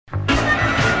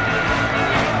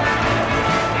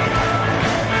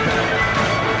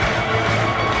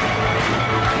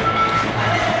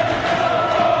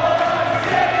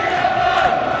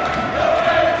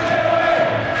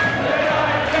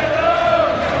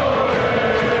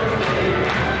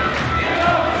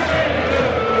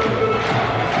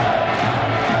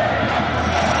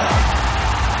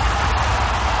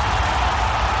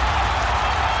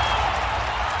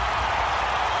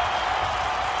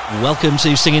Welcome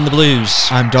to Singing the Blues.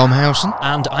 I'm Dom Howson.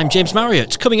 And I'm James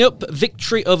Marriott. Coming up,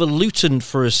 victory over Luton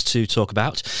for us to talk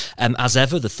about. As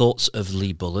ever, the thoughts of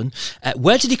Lee Bullen.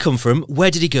 Where did he come from?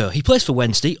 Where did he go? He plays for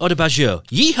Wednesday, Odebajo.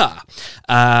 Yeehaw!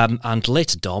 And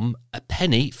later, Dom, a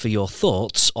penny for your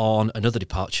thoughts on another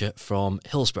departure from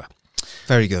Hillsborough.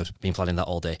 Very good. Been planning that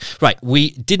all day. Right,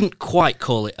 we didn't quite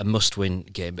call it a must-win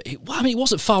game, but it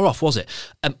wasn't far off, was it?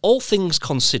 All things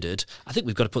considered, I think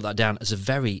we've got to put that down as a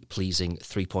very pleasing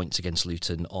 3 points against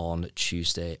Luton on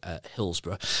Tuesday at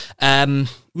Hillsborough.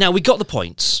 Now, we got the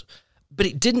points, but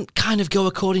it didn't kind of go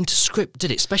according to script,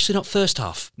 did it? Especially not first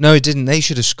half. No, it didn't. They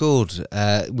should have scored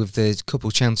with the couple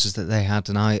of chances that they had,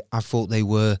 and I thought they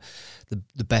were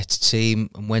the better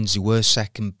team, and Wednesday were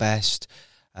second best.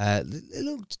 It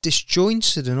looked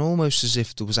disjointed and almost as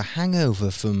if there was a hangover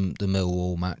from the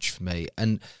Millwall match for me.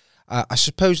 And I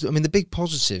suppose, the big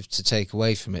positive to take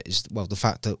away from it is, the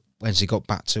fact that Wednesday got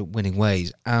back to winning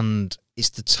ways. And it's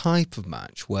the type of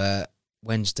match where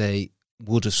Wednesday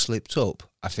would have slipped up,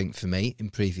 I think, for me, in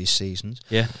previous seasons.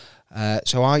 Yeah.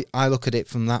 So I look at it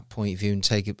from that point of view and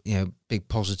take a big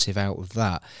positive out of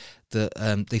that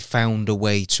they found a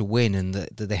way to win and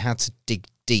that they had to dig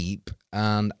deep.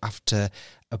 And after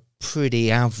a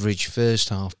pretty average first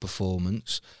half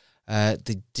performance,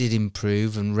 they did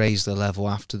improve and raise the level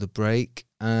after the break,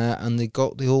 and they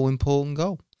got the all-important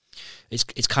goal.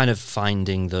 It's kind of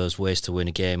finding those ways to win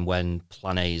a game when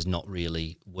plan A is not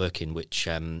really working, which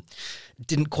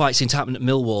didn't quite seem to happen at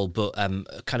Millwall, but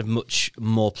kind of much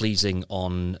more pleasing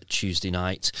on Tuesday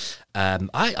night.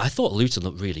 I thought Luton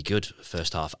looked really good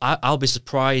first half. I'll be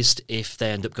surprised if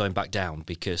they end up going back down,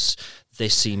 because they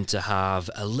seem to have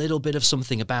a little bit of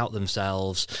something about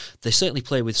themselves. They certainly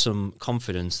play with some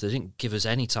confidence. They didn't give us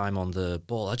any time on the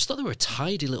ball. I just thought they were a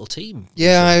tidy little team.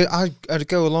 Yeah, I'd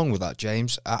go along with that,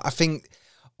 James. I think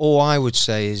all I would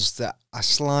say is that I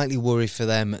slightly worry for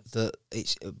them that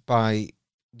it's by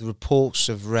the reports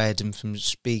I've read and from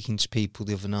speaking to people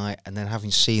the other night and then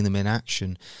having seen them in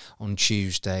action on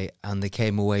Tuesday, and they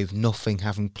came away with nothing,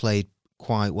 having played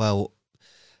quite well.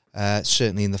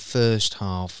 Certainly in the first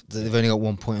half, they've only got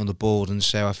 1 point on the board, and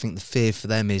so I think the fear for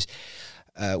them is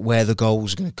where the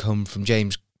goals are going to come from.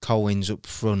 James Collins up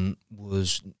front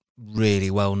was really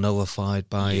well nullified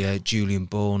by Julian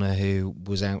Borner, who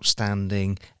was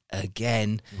outstanding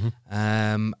again.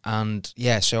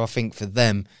 Mm-hmm. So I think for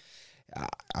them,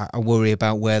 I worry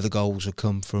about where the goals will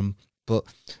come from. But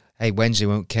hey, Wednesday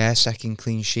won't care. Second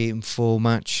clean sheet in 4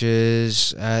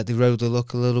 matches. They rode the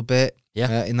luck a little bit.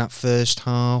 In that first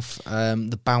half,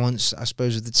 the balance, I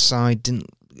suppose, of the side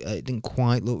didn't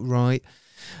quite look right.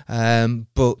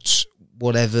 But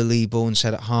whatever Lee Bullen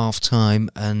said at half time,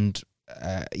 and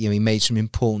he made some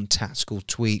important tactical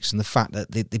tweaks, and the fact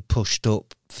that they pushed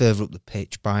up further up the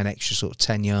pitch by an extra sort of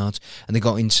 10 yards, and they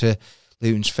got into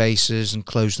Luton's faces and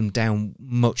closed them down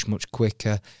much, much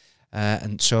quicker.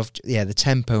 And so, the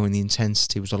tempo and the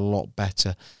intensity was a lot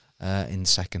better in the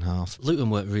second half.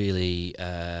 Luton weren't really...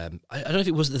 I don't know if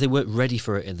it was that they weren't ready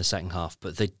for it in the second half,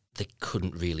 but they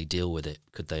couldn't really deal with it,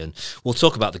 could they? And we'll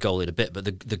talk about the goal in a bit, but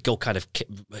the goal kind of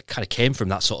came from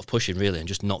that sort of pushing, really, and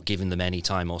just not giving them any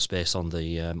time or space on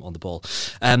the ball.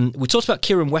 We talked about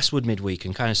Kieran Westwood midweek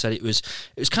and kind of said it was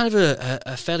kind of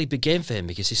a fairly big game for him,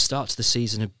 because his start to the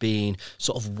season had been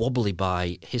sort of wobbly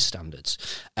by his standards.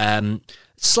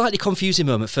 Slightly confusing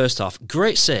moment first half.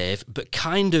 Great save, but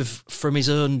kind of from his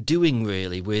own doing,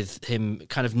 really, with him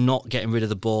kind of not getting rid of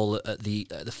the ball at the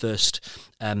first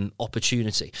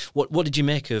opportunity. What did you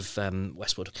make of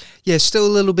Westwood? Yeah, still a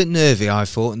little bit nervy, I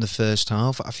thought, in the first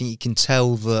half. I think you can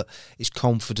tell that his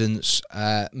confidence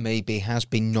maybe has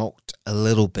been knocked a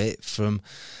little bit from,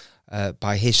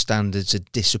 by his standards, a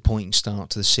disappointing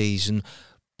start to the season.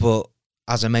 But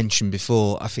as I mentioned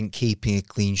before, I think keeping a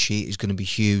clean sheet is going to be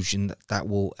huge, and that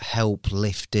will help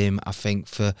lift him, I think,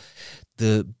 for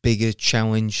the bigger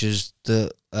challenges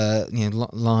that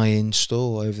lie in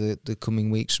store over the coming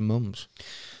weeks and months.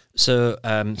 So,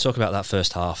 talk about that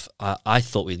first half. I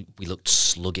thought we looked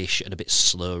sluggish and a bit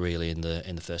slow, really, in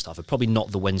the first half. And probably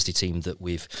not the Wednesday team that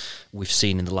we've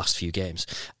seen in the last few games.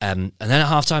 And then at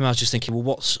half time, I was just thinking,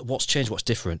 well, what's changed? What's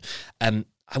different?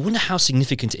 I wonder how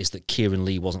significant it is that Kieran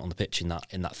Lee wasn't on the pitch in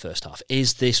that first half.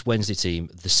 Is this Wednesday team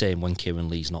the same when Kieran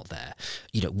Lee's not there?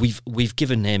 We've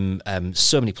given him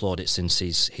so many plaudits since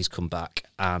he's come back,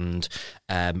 and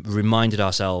reminded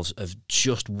ourselves of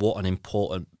just what an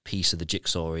important piece of the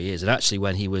jigsaw he is. And actually,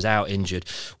 when he was out injured,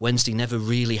 Wednesday never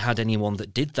really had anyone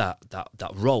that did that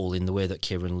role in the way that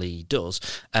Kieran Lee does.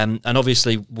 And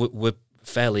obviously, we're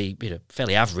fairly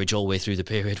average all the way through the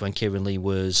period when Kieran Lee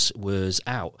was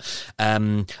out.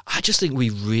 I just think we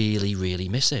really, really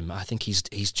miss him. I think he's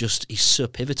so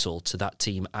pivotal to that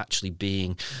team actually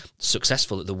being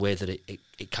successful at the way that it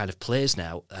kind of plays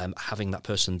now, having that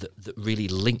person that really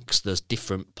links those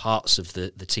different parts of the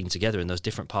team together in those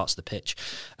different parts of the pitch.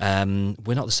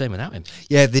 We're not the same without him.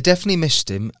 Yeah, they definitely missed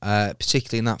him,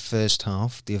 particularly in that first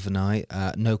half the other night.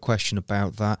 No question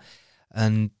about that.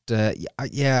 And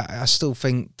I still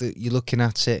think that you're looking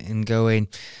at it and going,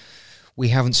 we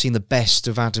haven't seen the best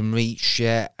of Adam Reach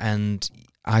yet, and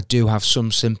I do have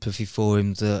some sympathy for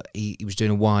him that he was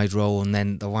doing a wide role, and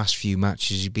then the last few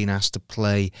matches he's been asked to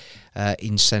play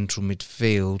in central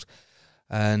midfield.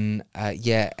 And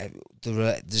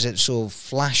there's sort of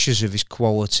flashes of his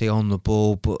quality on the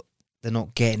ball, but they're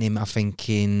not getting him, I think,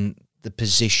 in the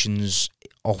positions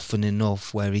often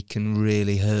enough where he can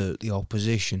really hurt the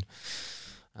opposition.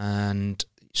 And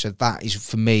so that is,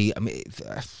 for me, I mean,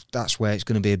 that's where it's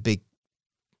going to be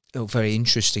very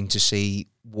interesting to see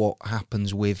what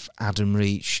happens with Adam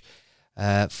Reach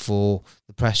for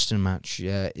the Preston match.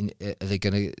 Are they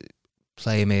going to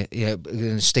play him? Going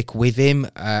to stick with him,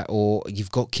 or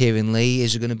you've got Kieran Lee?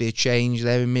 Is there going to be a change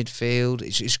there in midfield?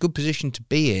 It's a good position to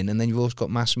be in, and then you've also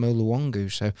got Massimo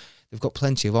Luongo, so they've got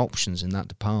plenty of options in that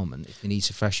department if they need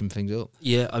to freshen things up.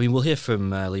 Yeah, I mean, we'll hear from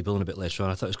Lee Bullen a bit later on.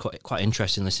 I thought it was quite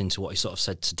interesting listening to what he sort of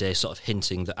said today, sort of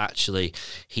hinting that actually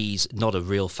he's not a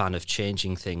real fan of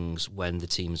changing things when the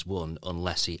team's won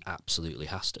unless he absolutely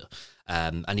has to.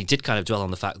 And he did kind of dwell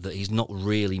on the fact that he's not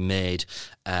really made,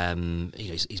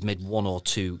 he's made one or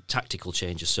two tactical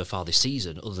changes so far this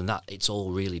season. Other than that, it's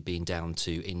all really been down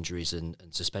to injuries and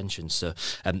suspensions. So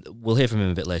we'll hear from him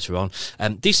a bit later on.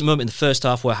 Decent moment in the first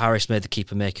half where Harris made the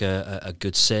keeper make a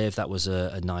good save. That was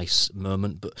a nice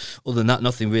moment. But other than that,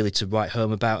 nothing really to write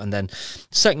home about. And then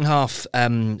second half,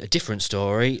 a different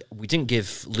story. We didn't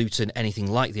give Luton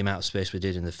anything like the amount of space we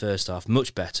did in the first half.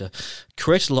 Much better.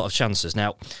 Created a lot of chances.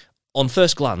 Now, on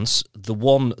first glance, the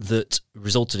one that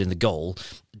resulted in the goal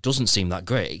doesn't seem that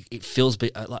great. It feels a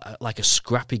bit like a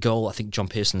scrappy goal. I think John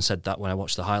Pearson said that when I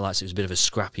watched the highlights. It was a bit of a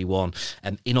scrappy one,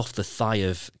 in off the thigh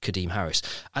of Kadeem Harris.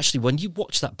 Actually, when you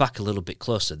watch that back a little bit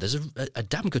closer, there's a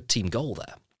damn good team goal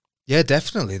there. Yeah,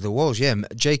 definitely there was. Yeah,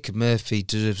 Jacob Murphy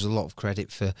deserves a lot of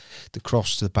credit for the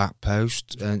cross to the back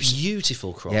post.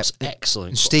 Beautiful cross,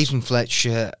 excellent. Cross. Stephen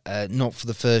Fletcher, not for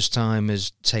the first time,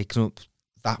 has taken up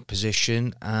that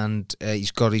position, and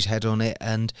he's got his head on it,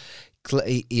 and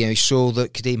he saw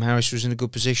that Kadeem Harris was in a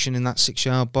good position in that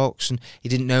 6-yard box, and he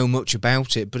didn't know much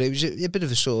about it, but it was a bit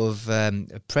of a sort of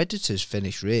a predator's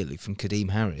finish really from Kadeem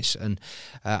Harris, and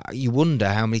you wonder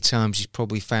how many times he's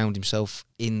probably found himself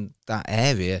in that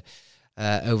area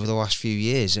over the last few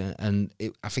years, and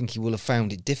I think he will have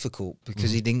found it difficult because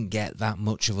he didn't get that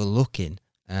much of a look in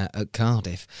at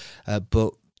Cardiff,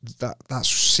 but that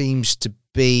seems to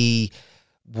be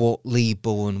what Lee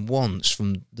Bullen wants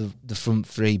from the front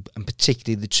three, and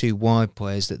particularly the two wide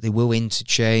players, that they will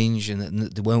interchange and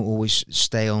that they won't always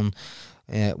stay on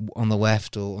the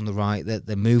left or on the right, that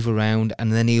they move around,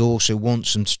 and then he also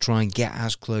wants them to try and get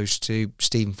as close to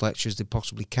Stephen Fletcher as they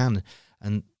possibly can,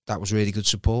 and that was really good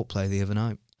support play the other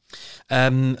night.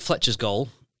 Fletcher's goal,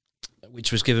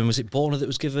 which was given, was it Borna that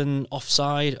was given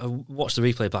offside? I watched the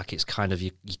replay back. It's kind of,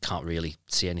 you can't really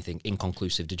see anything,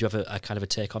 inconclusive. Did you have a kind of a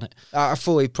take on it? I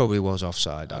thought he probably was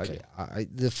offside. Okay.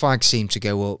 The flag seemed to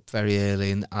go up very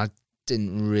early, and I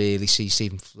didn't really see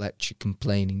Stephen Fletcher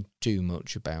complaining too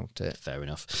much about it. Fair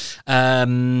enough.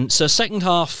 So second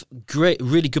half, great,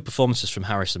 really good performances from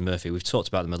Harris and Murphy. We've talked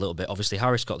about them a little bit. Obviously,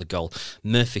 Harris got the goal.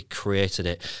 Murphy created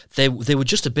it. They were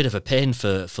just a bit of a pain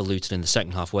for Luton in the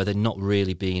second half, where they'd not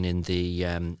really been in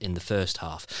the first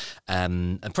half.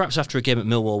 And perhaps after a game at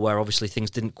Millwall, where obviously things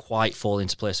didn't quite fall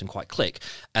into place and quite click,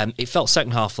 it felt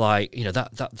second half like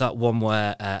that one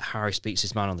where Harris beats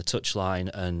his man on the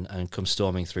touchline and comes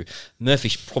storming through.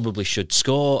 Murphy probably should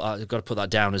score. I've got to put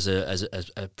that down as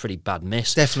a pretty bad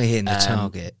miss. Definitely hitting the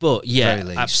target. But yeah,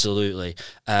 absolutely.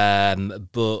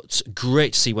 But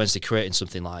great to see Wednesday creating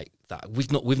something like that.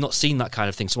 We've not seen that kind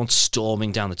of thing. Someone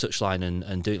storming down the touchline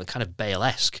and doing the kind of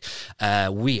Bale-esque.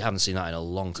 We haven't seen that in a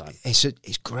long time.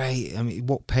 It's great. I mean,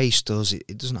 what pace does,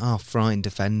 it doesn't half frighten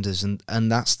defenders,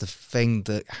 and that's the thing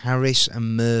that Harris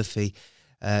and Murphy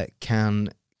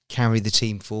can carry the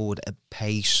team forward at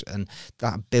pace, and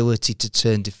that ability to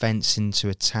turn defence into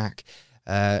attack.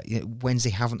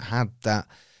 Wednesday haven't had that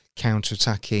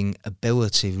counter-attacking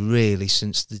ability really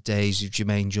since the days of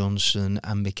Jermaine Johnson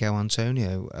and Mikel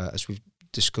Antonio, as we've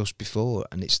discussed before,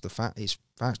 and it's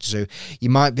fact. So you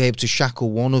might be able to shackle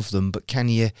one of them, but can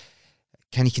you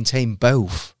contain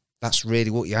both? that's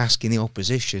really what you're asking the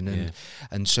opposition.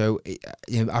 And so,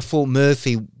 I thought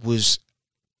Murphy was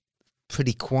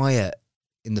pretty quiet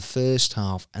in the first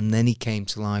half, and then he came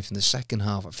to life in the second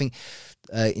half. I think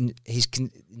in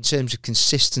terms of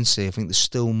consistency, I think there's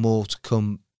still more to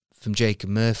come from Jacob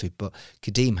Murphy, but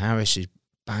Kadeem Harris is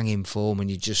banging form,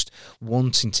 and you're just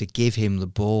wanting to give him the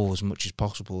ball as much as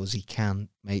possible as he can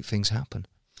make things happen.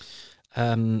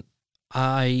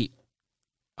 I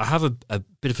have a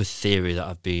bit of a theory that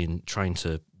I've been trying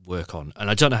to work on, and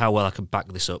I don't know how well I can back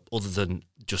this up other than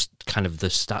just kind of the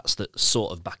stats that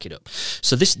sort of back it up.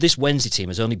 So this Wednesday team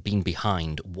has only been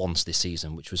behind once this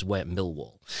season, which was away at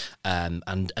Millwall, and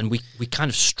we kind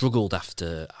of struggled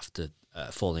after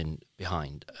falling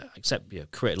behind, except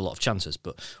created a lot of chances,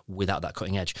 but without that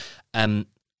cutting edge.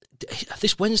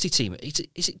 This Wednesday team,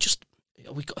 is it just...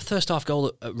 We got a first half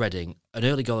goal at Reading, an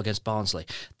early goal against Barnsley.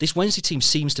 This Wednesday team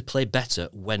seems to play better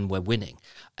when we're winning.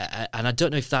 And I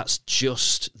don't know if that's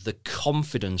just the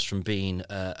confidence from being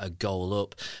a goal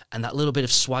up and that little bit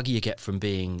of swagger you get from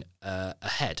being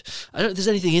ahead. I don't know if there's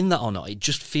anything in that or not. It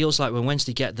just feels like when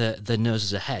Wednesday get their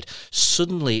noses ahead,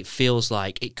 suddenly it feels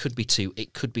like it could be 2,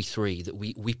 it could be 3, that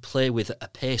we play with a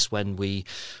pace when we're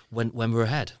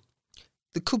ahead.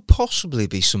 There could possibly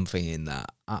be something in that.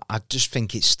 I just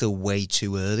think it's still way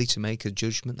too early to make a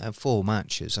judgment. There are 4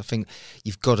 matches. I think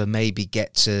you've got to maybe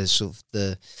get to sort of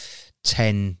the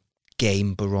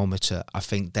 10-game barometer, I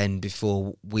think, then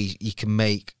before you can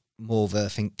make more of a, I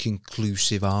think,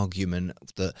 conclusive argument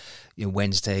that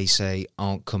Wednesday, say,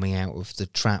 aren't coming out of the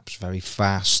traps very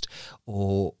fast,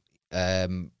 or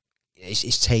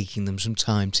it's taking them some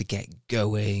time to get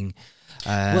going.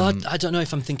 Well, I don't know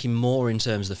if I'm thinking more in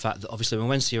terms of the fact that obviously when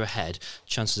Wednesday you're ahead,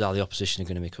 chances are the opposition are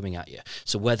going to be coming at you.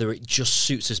 So whether it just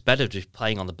suits us better to be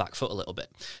playing on the back foot a little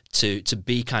bit, to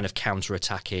be kind of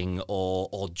counter-attacking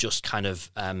or just kind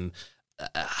of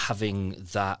having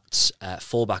that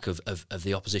fallback of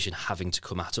the opposition having to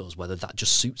come at us, whether that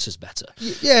just suits us better.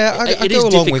 Yeah, I it go is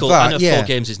along difficult. with that. I know yeah. 4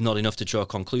 games is not enough to draw a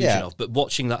conclusion of, but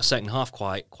watching that second half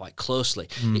quite closely,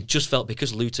 it just felt,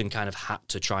 because Luton kind of had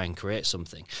to try and create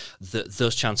something, that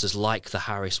those chances like the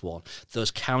Harris one, those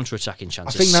counter-attacking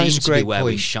chances seem to be where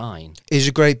we shine. It's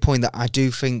a great point that I do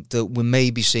think that we're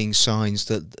maybe seeing signs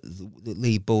that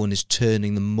Lee Bourne is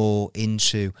turning them more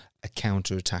into a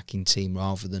counter-attacking team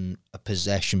rather than a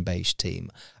possession-based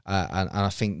team, and I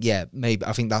think I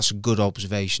think that's a good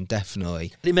observation,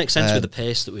 definitely. It makes sense with the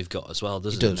pace that we've got as well,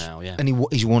 doesn't it now? Yeah, and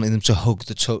he's wanting them to hug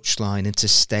the touchline and to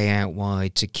stay out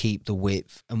wide to keep the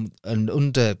width. And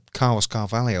under Carlos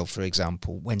Carvalho, for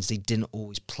example, Wednesday didn't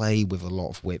always play with a lot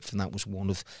of width, and that was one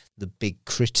of the big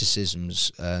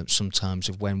criticisms sometimes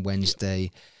of when Wednesday.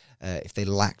 If they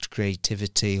lacked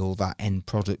creativity or that end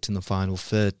product in the final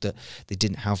third, that they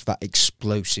didn't have that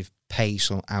explosive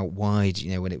pace out wide,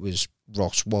 when it was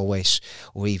Ross Wallace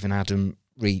or even Adam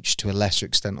Reach to a lesser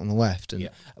extent on the left. And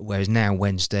whereas now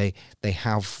Wednesday, they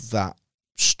have that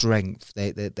strength,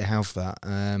 they have that.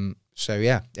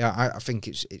 I think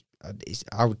it's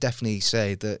I would definitely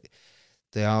say that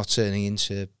they are turning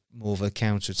into more of a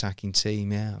counter-attacking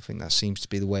team. Yeah, I think that seems to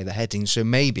be the way they're heading. So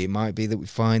maybe it might be that we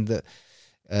find that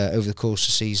over the course of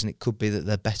the season, it could be that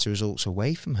they're better results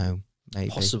away from home. Maybe.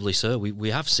 Possibly so. We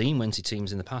have seen Wednesday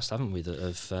teams in the past, haven't we, that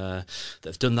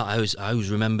have done that. I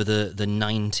always remember the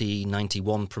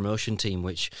 90-91 promotion team,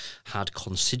 which had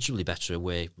considerably better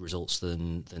away results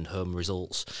than home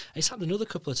results. It's happened another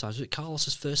couple of times. Was it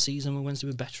Carlos's first season when Wednesday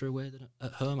were better away than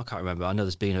at home? I can't remember. I know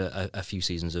there's been a few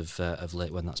seasons of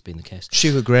late when that's been the case.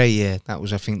 Sugar Gray, that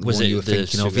was, I think, the one you were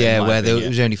thinking of. Yeah, where there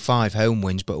was only 5 home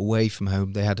wins, but away from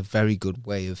home they had a very good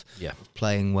way of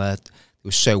playing where it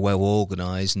was so well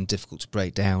organised and difficult to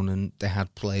break down, and they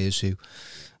had players who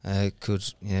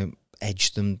could,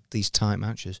 edge them these tight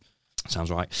matches. Sounds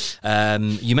right.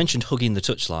 You mentioned hugging the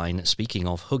touchline. Speaking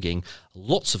of hugging,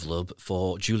 lots of love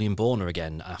for Julian Borner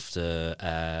again after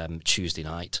Tuesday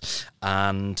night,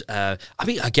 and I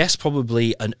guess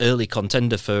probably an early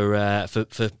contender for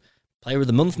Player of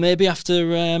the Month, maybe,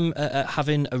 after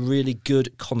having a really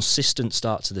good, consistent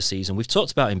start to the season. We've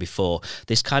talked about him before,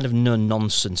 this kind of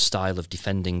no-nonsense style of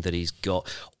defending that he's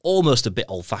got, almost a bit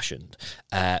old-fashioned,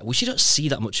 which you don't see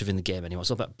that much of in the game anymore. It's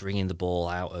all about bringing the ball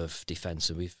out of defence,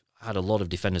 and we've had a lot of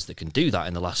defenders that can do that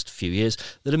in the last few years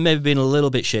that have maybe been a little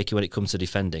bit shaky when it comes to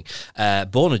defending.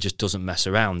 Borner just doesn't mess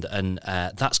around, and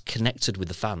that's connected with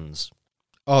the fans.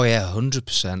 Oh yeah,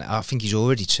 100%. I think he's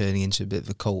already turning into a bit of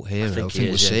a cult hero. I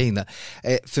think we're seeing that.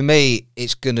 For me,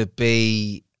 it's going to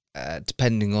be,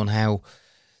 depending on how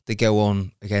they go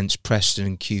on against Preston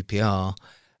and QPR,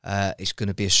 it's going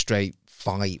to be a straight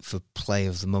fight for Player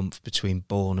of the Month between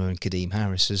Borna and Kadeem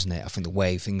Harris, isn't it? I think the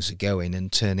way things are going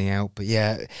and turning out. But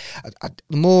yeah,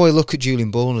 the more I look at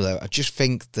Julian Borna, though, I just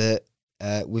think that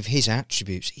with his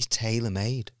attributes, he's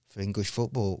tailor-made for English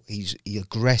football. He's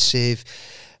aggressive,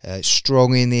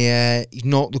 strong in the air. He's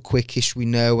not the quickest, we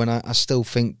know, and I still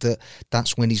think that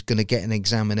that's when he's going to get an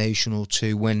examination or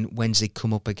two when they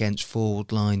come up against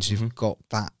forward lines who've got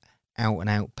that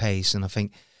out-and-out pace. And I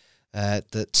think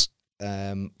that's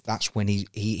when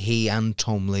he and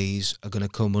Tom Lees are going to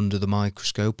come under the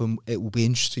microscope, and it will be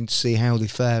interesting to see how they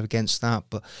fare against that.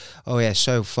 But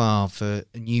so far for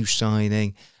a new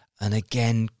signing, and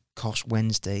again cost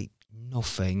Wednesday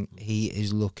nothing, he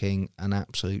is looking an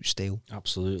absolute steal.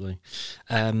 Absolutely.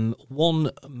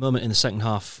 One moment in the second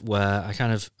half where I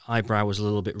kind of eyebrow was a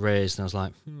little bit raised, and I was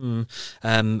like,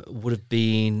 would have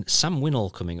been Sam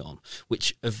Winnall coming on,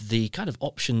 which of the kind of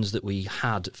options that we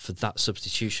had for that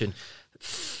substitution,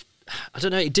 I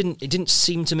don't know, it didn't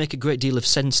seem to make a great deal of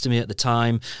sense to me at the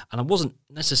time, and I wasn't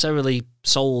necessarily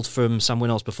sold from Sam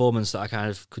Winnall's performance that I kind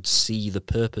of could see the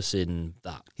purpose in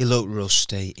that. He looked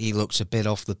rusty. He looked a bit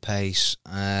off the pace,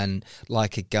 and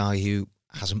like a guy who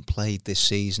hasn't played this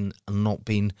season and not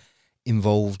been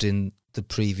involved in the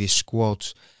previous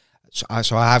squads. So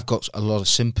I have got a lot of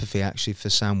sympathy actually for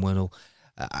Sam Winnall.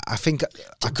 I think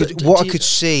I could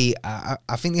see. I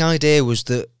think the idea was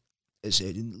that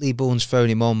Lee Bourne's thrown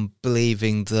him on,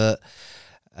 believing that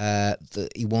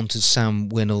he wanted Sam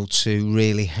Winnall to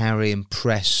really harry and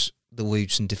press the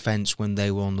Luton defence when they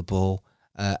were on the ball,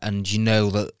 and you know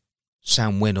that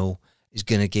Sam Winnall is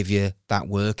going to give you that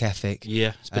work ethic.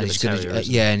 Yeah, it's and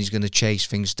he's going to chase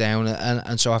things down,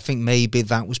 and so I think maybe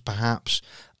that was perhaps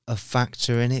a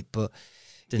factor in it, but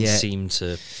didn't seem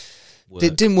to.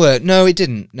 It didn't work. No, it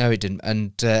didn't.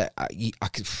 And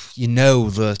you know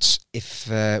that if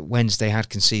Wednesday had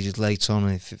conceded late on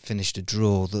and if it finished a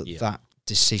draw, that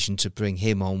decision to bring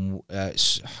him on, I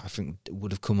think,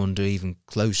 would have come under even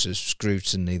closer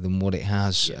scrutiny than what it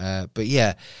has.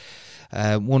 Yeah.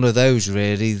 One of those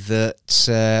really that.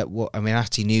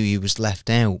 Atty knew he was left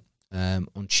out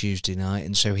on Tuesday night,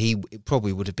 and so it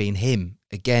probably would have been him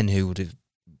again who would have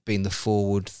been the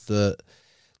forward that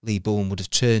Lee Bourne would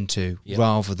have turned to,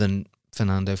 rather than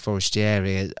Fernando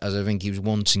Forestieri, as I think he was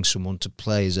wanting someone to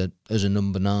play as a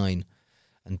number 9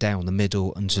 and down the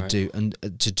middle and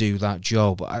to do that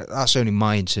job. That's only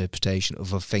my interpretation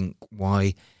of, I think,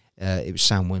 why it was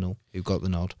Sam Winnall who got the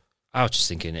nod. I was just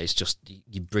thinking, it's just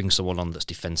you bring someone on that's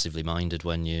defensively minded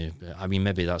when you. I mean,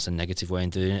 maybe that's a negative way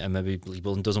of doing it, and maybe Lee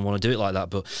Bourne doesn't want to do it like that.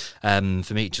 But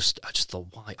for me, I just thought,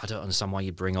 why? I don't understand why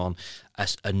you bring on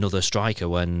another striker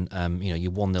when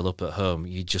you're 1-0 up at home.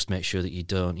 You just make sure that you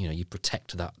don't, you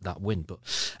protect that win. But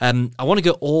I want to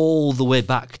go all the way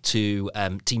back to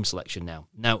team selection now.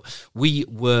 Now we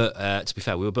were, to be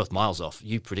fair, we were both miles off.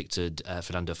 You predicted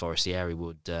Fernando Forestieri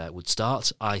would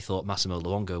start. I thought Massimo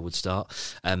Luongo would start.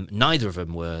 Neither of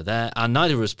them were there, and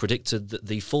neither of us predicted that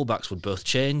the fullbacks would both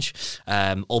change,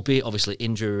 albeit obviously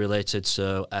injury related.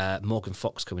 So Morgan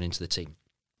Fox coming into the team.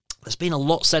 There's been a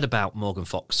lot said about Morgan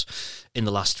Fox in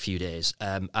the last few days,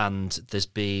 and there's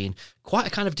been quite a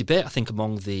kind of debate, I think,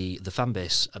 among the fan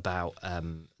base about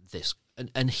this,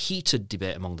 and heated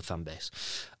debate among the fan base.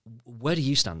 Where do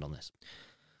you stand on this?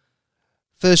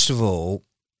 First of all,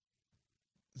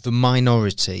 the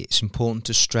minority, it's important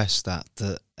to stress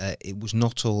that it was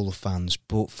not all the fans,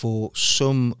 but for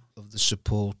some of the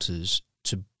supporters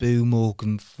to boo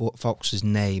Morgan Fox's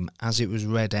name as it was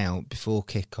read out before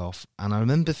kick-off. And I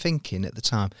remember thinking at the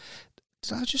time,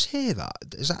 did I just hear that?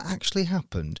 Has that actually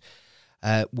happened?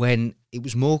 When it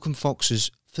was Morgan Fox's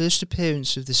first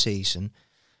appearance of the season.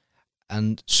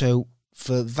 And so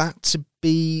for that to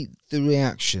be the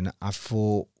reaction, I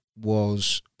thought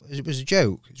it was a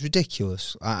joke. It's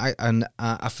ridiculous.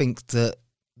 I think that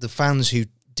the fans who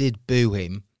did boo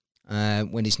him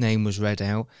when his name was read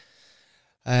out,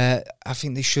 I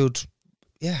think they should,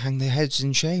 hang their heads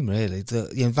in shame. Really,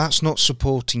 that's not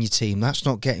supporting your team. That's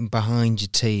not getting behind your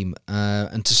team.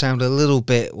 And to sound a little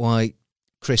bit like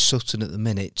Chris Sutton at the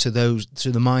minute, to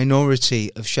the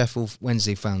minority of Sheffield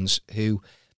Wednesday fans who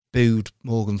booed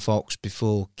Morgan Fox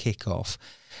before kick-off,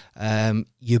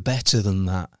 you're better than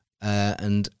that.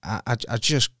 And I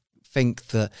just think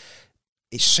that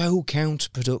it's so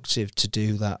counterproductive to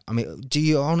do that. I mean, do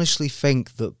you honestly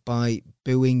think that by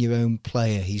booing your own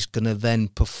player, he's going to then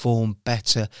perform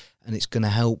better and it's going to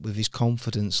help with his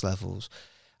confidence levels?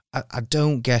 I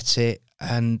don't get it,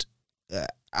 and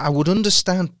I would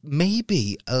understand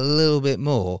maybe a little bit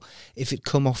more if it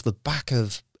come off the back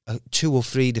of 2 or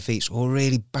 3 defeats or a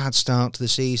really bad start to the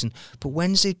season. But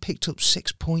Wednesday picked up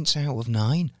 6 points out of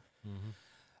 9.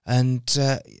 And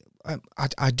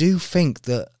I do think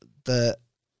that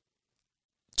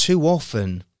too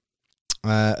often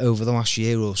over the last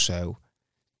year or so,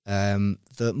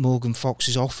 that Morgan Fox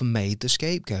is often made the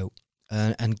scapegoat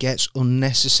and gets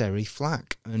unnecessary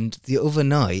flack. And the other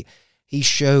night, he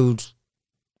showed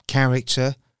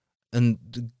character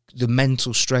and the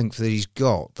mental strength that he's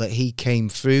got, that he came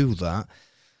through that.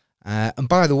 And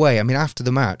by the way, I mean, after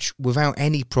the match, without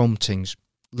any promptings,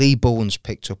 Lee Bullen's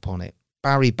picked up on it,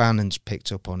 Barry Bannon's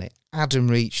picked up on it, Adam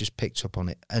Reach has picked up on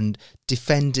it and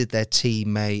defended their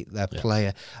teammate, their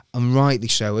player, and rightly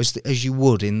so, as you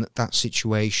would in that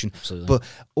situation. Absolutely. But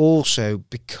also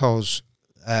because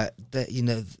they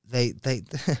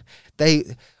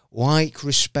like,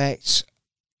 respect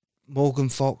Morgan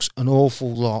Fox an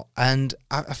awful lot, and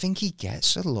I think he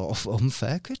gets a lot of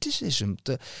unfair criticism.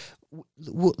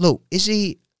 Look, is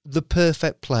he the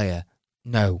perfect player?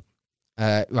 No.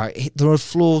 Right, there are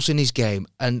flaws in his game,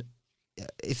 and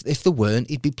if there weren't,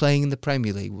 he'd be playing in the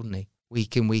Premier League, wouldn't he?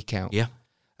 Week in, week out. Yeah.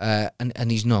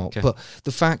 And he's not. Okay. But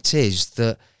the fact is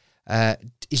that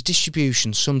his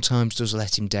distribution sometimes does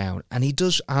let him down, and he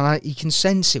does. You can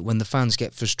sense it when the fans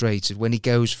get frustrated when he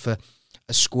goes for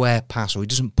a square pass, or he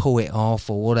doesn't pull it off,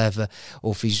 or whatever,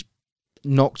 or if he's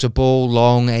knocked a ball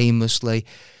long aimlessly.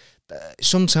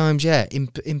 Sometimes,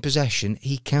 in possession,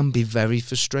 he can be very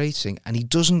frustrating, and he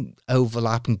doesn't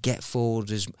overlap and get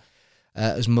forward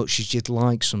as much as you'd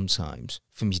like sometimes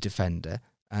from your defender,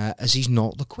 as he's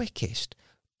not the quickest.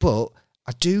 But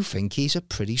I do think he's a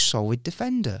pretty solid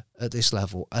defender at this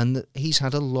level, and he's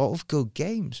had a lot of good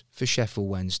games for Sheffield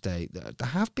Wednesday. There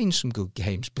have been some good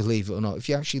games, believe it or not, if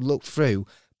you actually look through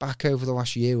back over the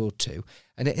last year or two,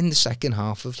 and in the second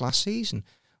half of last season,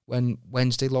 when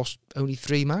Wednesday lost only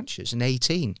 3 matches in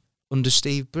 18 under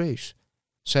Steve Bruce.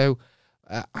 So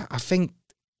I think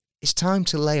it's time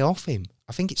to lay off him.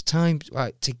 I think it's time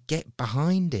to get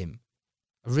behind him.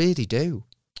 I really do.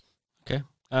 Okay.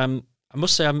 I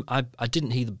must say I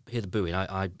didn't hear the booing.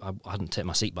 I hadn't taken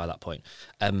my seat by that point.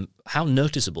 How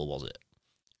noticeable was it?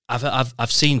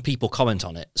 I've seen people comment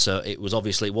on it, so it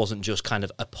wasn't just kind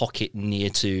of a pocket near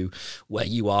to where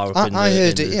you are up in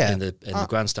the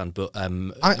grandstand. But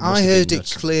I heard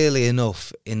it clearly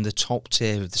enough in the top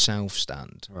tier of the South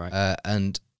Stand, right?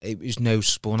 And it was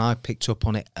noticeable, and I picked up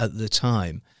on it at the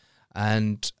time,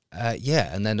 and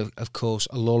and then of course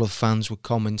a lot of fans were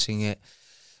commenting it,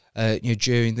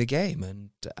 during the game, and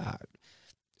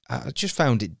I just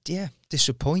found it,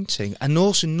 disappointing. And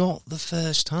also not the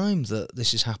first time that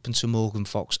this has happened to Morgan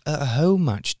Fox. At a home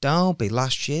match, Derby,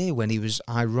 last year, when he was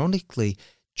ironically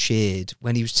cheered,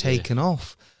 when he was taken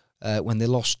off, when they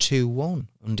lost 2-1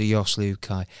 under Jos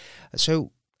Luhukay.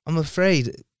 So I'm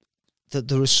afraid that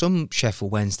there are some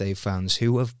Sheffield Wednesday fans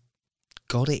who have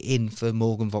got it in for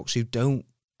Morgan Fox, who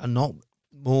are not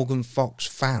Morgan Fox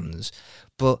fans,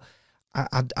 but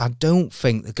I don't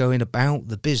think they're going about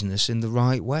the business in the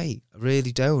right way. I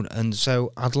really don't. And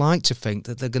so I'd like to think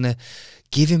that they're going to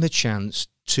give him a chance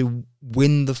to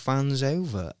win the fans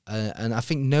over. And I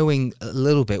think knowing a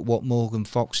little bit what Morgan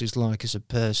Fox is like as a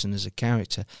person, as a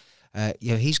character,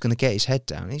 he's going to get his head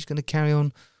down. He's going to carry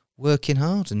on working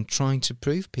hard and trying to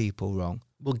prove people wrong.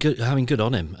 Well, good. I mean, good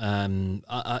on him.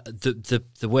 The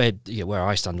way where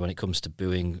I stand when it comes to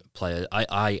booing players,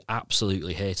 I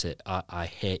absolutely hate it. I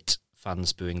hate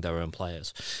fans booing their own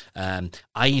players.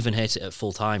 I even hate it at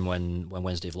full time when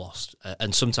Wednesday have lost,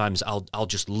 and sometimes I'll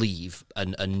just leave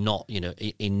and not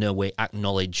in no way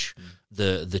acknowledge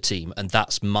the team, and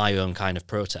that's my own kind of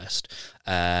protest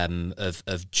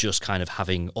of just kind of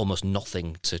having almost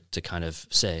nothing to kind of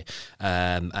say.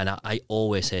 And I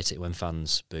always hate it when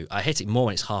fans boo. I hate it more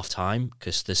when it's half time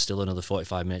because there's still another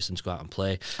 45 minutes for them to go out and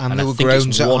play. And there were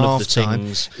groans at half time.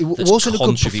 It wasn't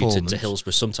contributed to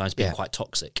Hillsborough sometimes being quite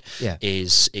toxic.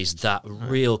 Is that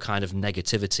real kind of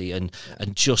negativity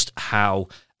and just how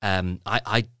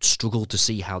I struggle to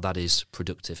see how that is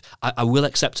productive. I will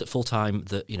accept at full time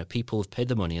that people have paid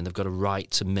the money and they've got a right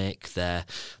to make their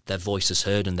voices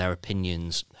heard and their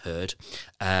opinions heard.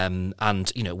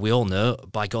 And we all know,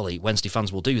 by golly, Wednesday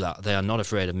fans will do that. They are not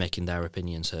afraid of making their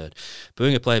opinions heard.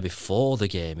 Booing a player before the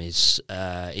game is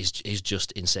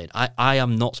just insane. I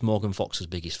am not Morgan Fox's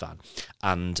biggest fan,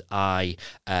 and I.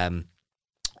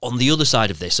 On the other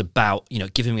side of this, about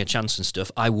giving him a chance and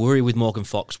stuff, I worry with Morgan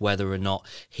Fox whether or not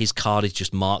his card is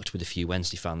just marked with a few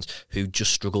Wednesday fans who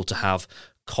just struggle to have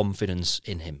confidence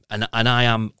in him, and I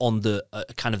am on the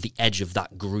kind of the edge of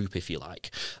that group, if you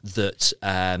like. That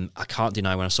I can't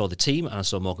deny when I saw the team and I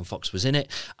saw Morgan Fox was in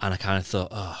it, and I kind of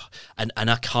thought, and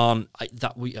I can't.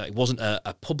 It wasn't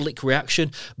a public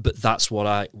reaction, but that's what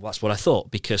I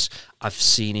thought, because I've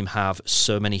seen him have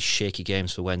so many shaky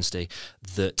games for Wednesday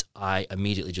that I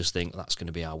immediately just think that's going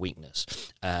to be our weakness,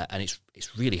 and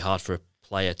it's really hard for a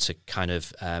player to kind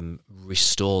of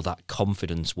restore that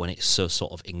confidence when it's so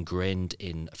sort of ingrained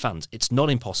in fans. It's not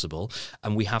impossible,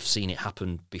 and we have seen it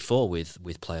happen before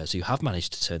with players who have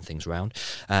managed to turn things around.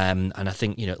 And I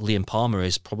think, you know, Liam Palmer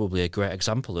is probably a great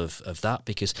example of that,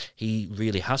 because he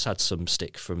really has had some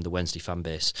stick from the Wednesday fan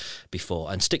base before,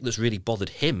 and stick that's really bothered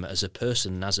him as a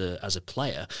person, as a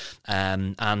player.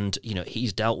 And you know,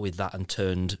 he's dealt with that and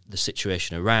turned the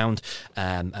situation around.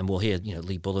 And we'll hear, you know,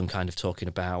 Lee Bullen kind of talking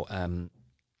about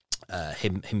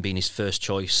him being his first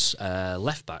choice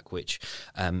left back, which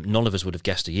none of us would have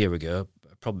guessed a year ago.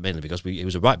 Probably mainly because he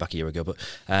was a right back a year ago, but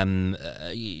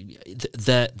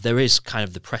there is kind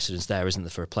of the precedence there, isn't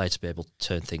there, for a player to be able to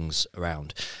turn things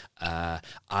around. And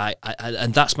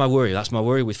that's my worry. That's my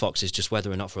worry with Fox, is just whether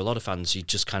or not, for a lot of fans, you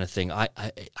just kind of think,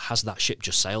 has that ship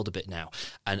just sailed a bit now?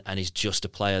 And he's just a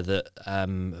player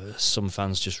that some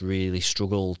fans just really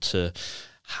struggle to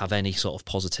have any sort of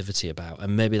positivity about,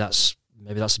 and maybe that's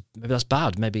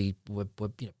bad. Maybe we're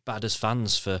bad as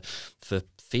fans for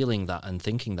feeling that and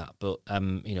thinking that. But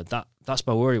that's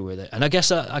my worry with it. And I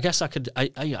guess I could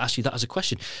ask you that as a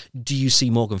question. Do you see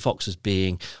Morgan Fox as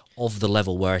being of the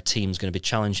level where a team's going to be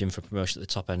challenging for promotion at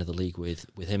the top end of the league with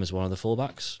him as one of the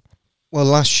fullbacks? Well,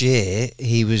 last year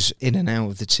he was in and out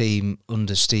of the team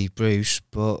under Steve Bruce,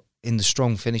 but in the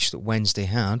strong finish that Wednesday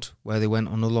had, where they went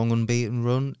on a long unbeaten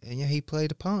run, he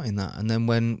played a part in that. And then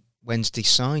when Wednesday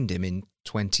signed him in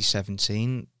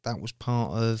 2017, that was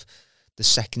part of the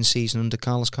second season under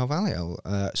Carlos Carvalho.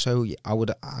 So I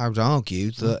would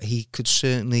argue that he could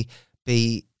certainly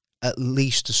be at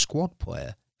least a squad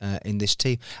player in this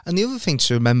team. And the other thing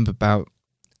to remember about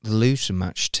the Luton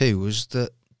match too was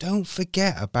that, don't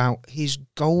forget about his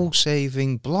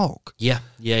goal-saving block. Yeah.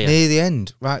 Near the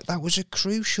end, right? That was a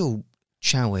crucial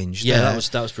challenge. Yeah, there.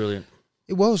 that was brilliant.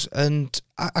 It was, and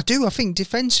I think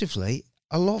defensively,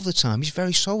 a lot of the time, he's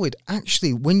very solid.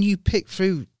 Actually, when you pick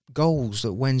through goals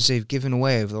that Wednesday have given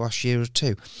away over the last year or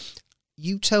two,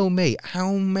 you tell me,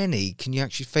 how many can you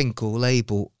actually think or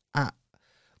label at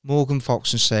Morgan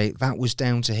Fox and say that was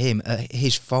down to him,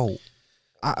 his fault?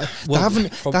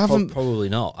 Probably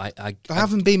not. There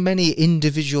haven't been many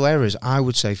individual errors, I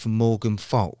would say, from Morgan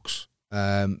Fox.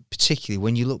 Particularly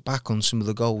when you look back on some of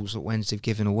the goals that Wednesday have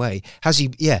given away. Has he?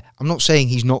 Yeah, I'm not saying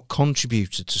he's not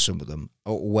contributed to some of them,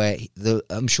 or where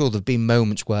I'm sure there have been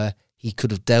moments where he could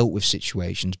have dealt with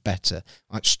situations better,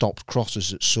 like stopped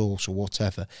crosses at source or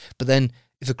whatever. But then,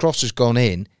 if a cross has gone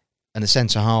in and the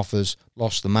centre half has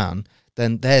lost the man,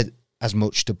 then they're as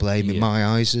much to blame in my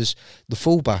eyes as the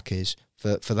fullback is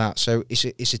for that. So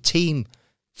it's a team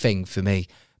thing for me.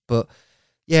 But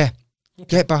yeah.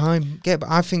 Get behind.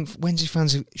 I think Wednesday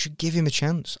fans should give him a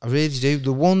chance. I really do.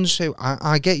 The ones who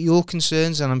I get your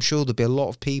concerns, and I'm sure there'll be a lot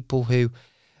of people who,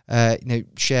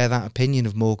 share that opinion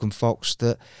of Morgan Fox,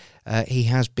 that he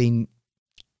has been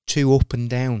too up and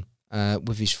down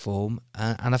with his form,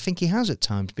 and I think he has at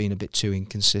times been a bit too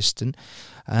inconsistent.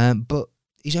 But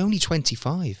he's only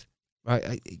 25,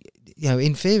 right?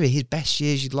 In theory, his best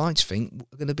years, you'd like to think,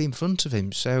 are going to be in front of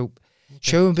him. So.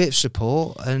 Show him a bit of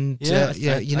support, and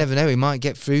you never know. He might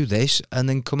get through this and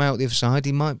then come out the other side.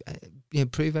 He might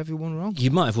prove everyone wrong.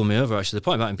 You might have won me over, actually. The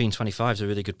point about him being 25 is a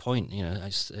really good point.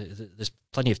 There's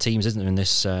plenty of teams, isn't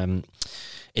there,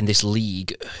 in this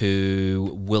league who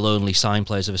will only sign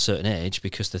players of a certain age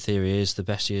because the theory is the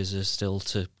best years are still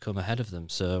to come ahead of them.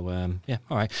 So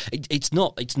all right. It's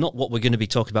not what we're going to be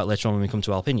talking about later on when we come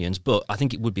to our opinions, but I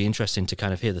think it would be interesting to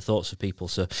kind of hear the thoughts of people.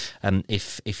 So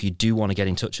if you do want to get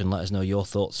in touch and let us know your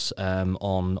thoughts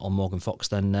on Morgan Fox,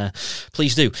 then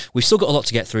please do. We've still got a lot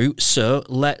to get through, so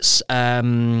let's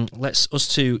us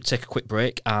two take a quick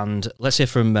break and let's hear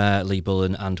from Lee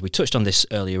Bullen. And we touched on this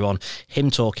earlier on,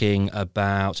 him talking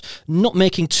about not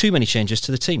making too many changes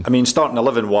to the team. I mean, starting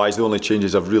 11-wise, the only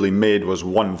changes I've really made was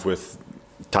one with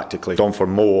tactically gone for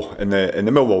Mo in the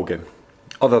Millwall game.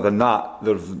 Other than that,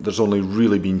 there's only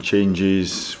really been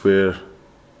changes where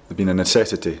there's been a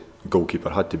necessity. The goalkeeper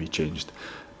had to be changed.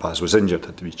 Paz was injured,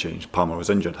 had to be changed. Palmer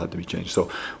was injured, had to be changed. So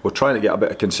we're trying to get a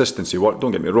bit of consistency.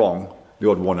 Don't get me wrong, the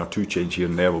odd one or two change here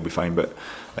and there will be fine, but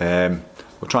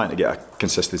we're trying to get a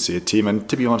consistency of team. And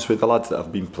to be honest with the lads that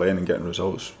have been playing and getting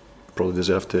results probably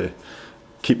deserve to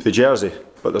keep the jersey,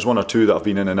 but there's one or two that have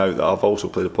been in and out that have also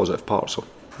played a positive part. So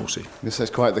we'll see. This is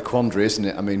quite the quandary, isn't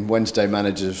it? I mean, Wednesday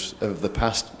managers of the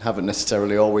past haven't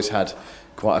necessarily always had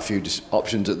quite a few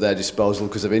options at their disposal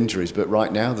because of injuries, but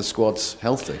right now the squad's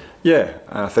healthy. Yeah,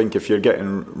 and I think if you're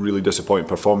getting really disappointing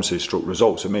performances, stroke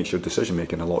results, it makes your decision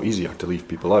making a lot easier to leave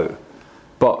people out.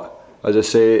 But as I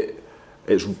say,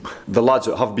 it's the lads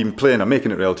that have been playing are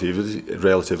making it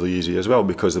relatively easy as well,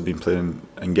 because they've been playing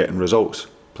and getting results,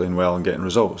 playing well and getting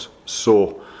results.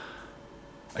 So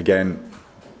again,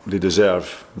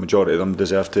 majority of them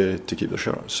deserve to keep their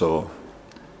shirt. So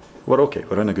we're okay,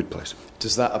 we're in a good place.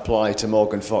 Does that apply to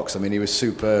Morgan Fox? I mean, he was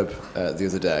superb the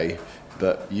other day,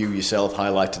 but you yourself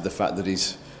highlighted the fact that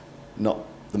he's not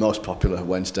the most popular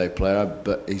Wednesday player,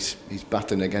 but he's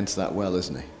battling against that well,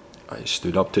 isn't he? He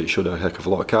stood up to it, showed a heck of a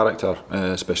lot of character,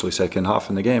 especially second half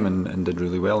in the game, and did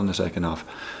really well in the second half.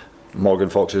 Morgan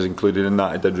Fox is included in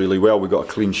that. He did really well. We got a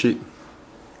clean sheet.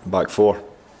 Back four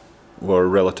were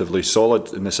relatively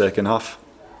solid in the second half.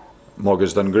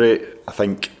 Morgan's done great. I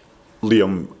think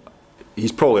Liam,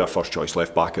 he's probably our first choice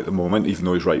left back at the moment, even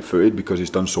though he's right footed, because he's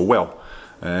done so well.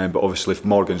 But obviously if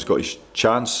Morgan's got his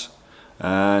chance,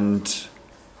 and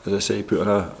as I say, he put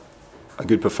on a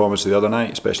good performance the other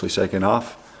night, especially second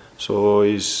half. So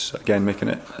he's again making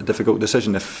it a difficult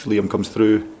decision if Liam comes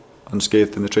through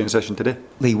unscathed in the training session today.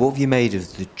 Lee, what have you made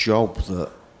of the job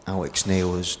that Alex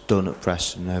Neil has done at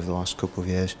Preston over the last couple of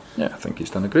years? Yeah, I think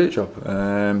he's done a great job.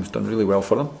 He's done really well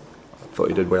for them. I thought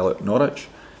he did well at Norwich.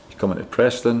 He's coming to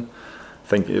Preston. I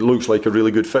think it looks like a really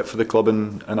good fit for the club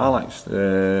and Alex.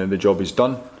 The job he's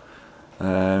done.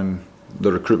 The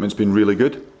recruitment's been really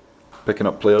good, picking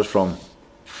up players from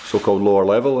so-called lower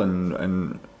level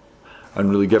and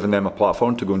really giving them a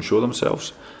platform to go and show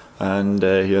themselves. And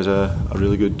he has a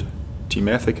really good team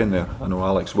ethic in there. I know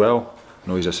Alex well. I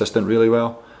know his assistant really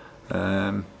well.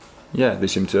 Yeah, they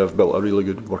seem to have built a really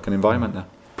good working environment there.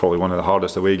 Probably one of the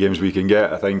hardest away games we can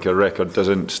get. I think our record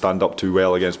doesn't stand up too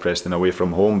well against Preston away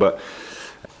from home, but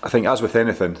I think, as with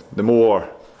anything, the more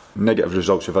negative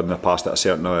results we've had in the past at a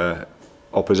certain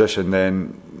opposition,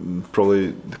 then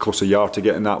probably the closer you are to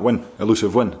getting that win,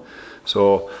 elusive win.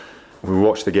 So we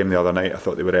watched the game the other night. I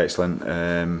thought they were excellent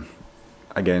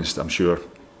against, I'm sure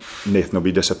Nathan will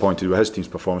be disappointed with his team's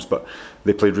performance, but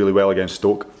they played really well against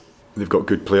Stoke. They've got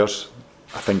good players.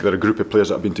 I think they're a group of players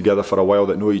that have been together for a while,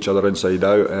 that know each other inside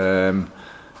out,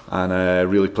 and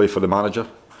really play for the manager.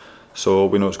 So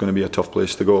we know it's going to be a tough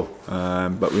place to go,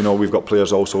 but we know we've got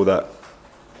players also that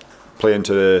play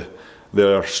into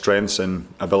their strengths and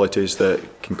abilities that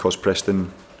can cause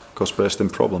Preston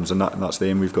problems, and that's the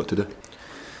aim we've got to do.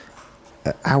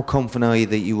 How confident are you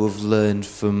that you have learned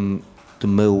from the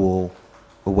Millwall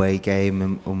away game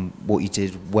and what you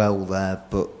did well there,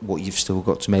 but what you've still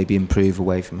got to maybe improve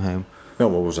away from home?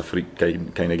 Millwall was a freak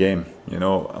kind of game, you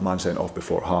know, a man sent off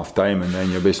before half time and then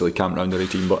you're basically camped around the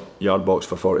 18-yard box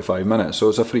for 45 minutes, so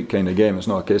it's a freak kind of game. It's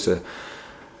not a case of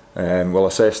we'll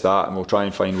assess that and we'll try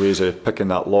and find ways of picking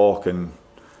that lock, and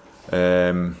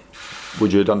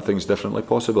would you have done things differently?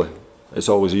 Possibly. It's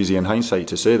always easy in hindsight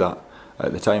to say that.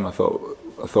 At the time I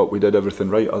thought we did everything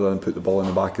right other than put the ball in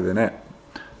the back of the net,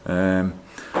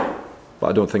 but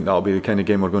I don't think that'll be the kind of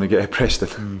game we're going to get at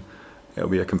Preston. It'll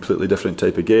be a completely different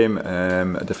type of game,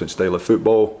 a different style of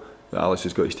football that Alex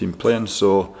has got his team playing,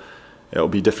 so it'll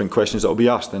be different questions that will be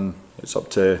asked, and it's up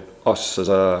to us as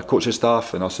a coaching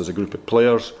staff and us as a group of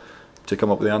players to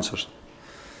come up with the answers.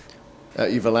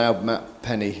 You've allowed Matt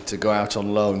Penny to go out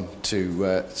on loan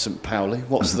to St Pauli.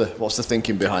 What's the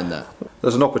thinking behind that?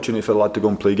 There's an opportunity for the lad to go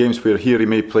and play games, where here he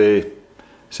may play,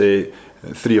 say,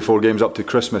 3 or 4 games up to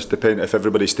Christmas, depending if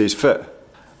everybody stays fit.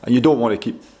 And you don't want to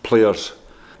keep players,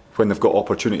 when they've got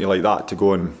opportunity like that, to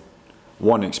go and,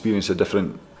 one, experience a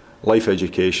different life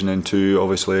education, and two,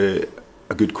 obviously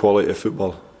a good quality of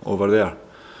football over there.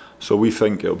 So we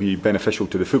think it'll be beneficial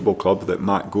to the football club that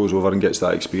Matt goes over and gets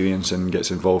that experience and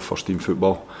gets involved first team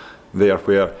football there,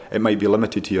 where it might be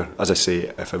limited here, as I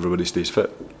say, if everybody stays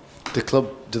fit. Do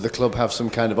the club have some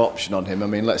kind of option on him? I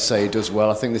mean, let's say he does well.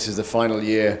 I think this is the final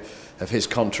year of his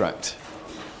contract.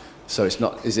 So it's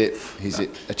not. Is it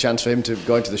a chance for him to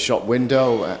go into the shop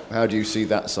window? How do you see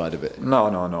that side of it?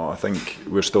 No. I think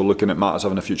we're still looking at Matt as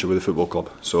having a future with the football club.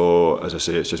 So as I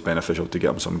say, it's just beneficial to get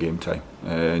him some game time.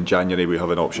 In January we have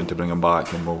an option to bring him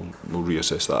back, and we'll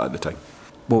reassess that at the time.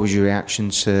 What was your reaction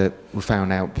to? We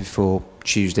found out before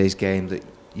Tuesday's game that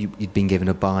you'd been given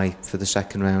a bye for the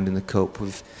second round in the cup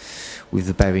with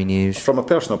the Bury news. From a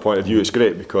personal point of view, it's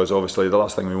great, because obviously the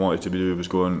last thing we wanted to do was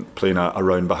go and play a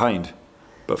round behind.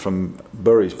 But from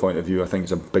Bury's point of view, I think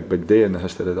it's a big day in the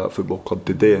history of that football club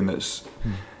today, and it's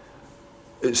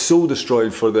soul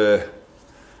destroying for the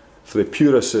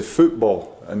purists of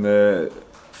football and the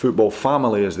football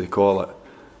family, as they call it,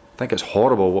 I think it's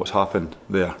horrible what's happened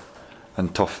there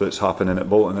and tough that's happening at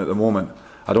Bolton at the moment.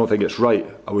 I don't think it's right.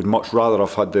 I would much rather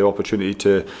have had the opportunity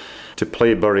to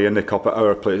play Bury in the Cup at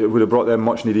our place. It would have brought them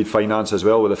much needed finance as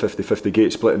well with a 50-50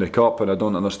 gate split in the Cup, and I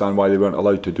don't understand why they weren't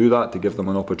allowed to do that, to give them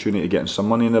an opportunity of getting some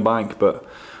money in the bank, but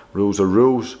rules are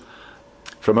rules.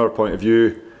 From our point of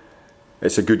view,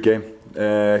 it's a good game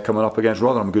coming up against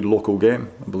Rotherham, a good local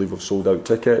game. I believe we've sold out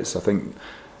tickets. I think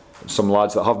some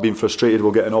lads that have been frustrated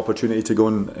will get an opportunity to go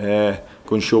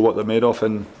and show what they're made of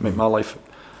and make my life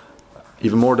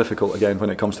even more difficult again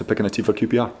when it comes to picking a team for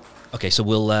QPR. Okay, so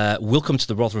we'll come to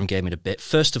the Rotherham game in a bit.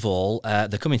 First of all, they're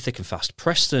coming thick and fast.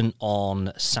 Preston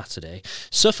on Saturday.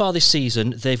 So far this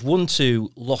season, they've won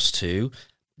 2, lost 2.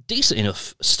 Decent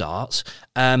enough start.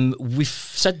 We've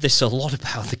said this a lot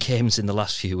about the games in the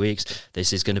last few weeks.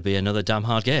 This is going to be another damn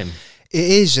hard game. It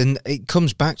is, and it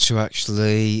comes back to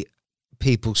actually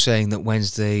people saying that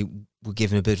Wednesday were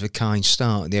given a bit of a kind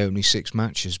start in the opening 6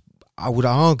 matches. I would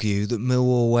argue that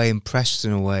Millwall away and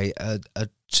Preston away are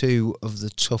 2 of the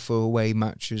tougher away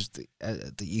matches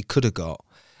that you could have got.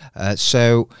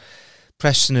 So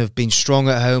Preston have been strong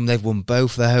at home. They've won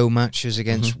both their home matches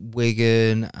against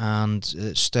Wigan and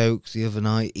Stoke the other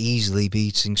night, easily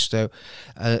beating Stoke.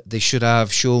 They should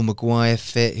have Sean Maguire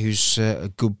fit, who's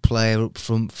a good player up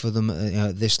front for them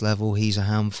at this level. He's a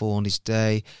handful on his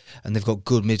day. And they've got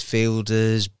good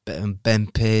midfielders, Ben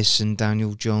Pearson,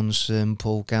 Daniel Johnson,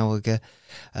 Paul Gallagher.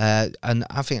 And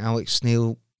I think Alex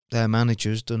Neil, their manager,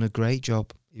 has done a great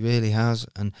job. He really has.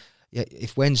 And yeah,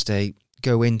 if Wednesday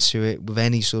go into it with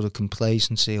any sort of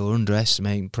complacency or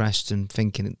underestimating Preston,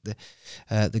 thinking that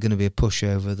they're going to be a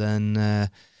pushover, then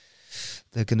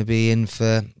they're going to be in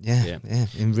for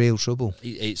in real trouble.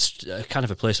 It's kind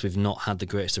of a place we've not had the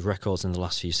greatest of records in the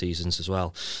last few seasons as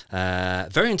well.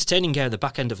 Very entertaining game at the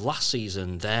back end of last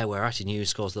season there, where Atty News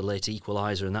scores the late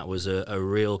equaliser, and that was a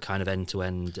real kind of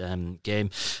end-to-end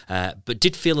game, but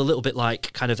did feel a little bit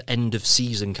like kind of end of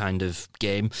season kind of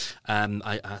game.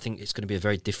 I think it's going to be a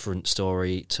very different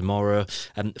story tomorrow.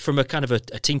 From a kind of a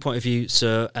team point of view,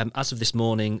 so as of this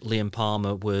morning, Liam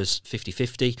Palmer was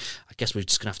 50-50. I guess we're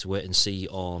just going to have to wait and see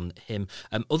on him.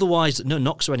 Otherwise, no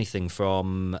knocks or anything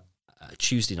from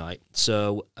Tuesday night.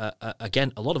 So,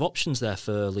 again, a lot of options there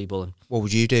for Lee Bullen. What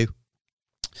would you do?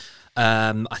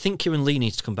 I think Kieran Lee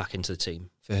needs to come back into the team.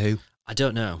 For who? I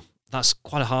don't know. That's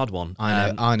quite a hard one.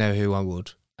 I know who I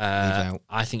would leave out.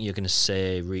 I think you're going to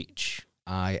say Reach.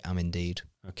 I am indeed.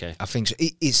 Okay. I think so.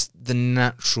 It's the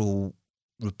natural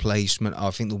replacement. I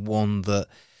think the one that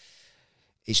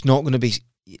it's not going to be.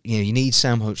 You need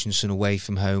Sam Hutchinson away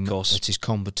from home at his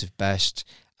combative best,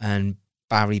 and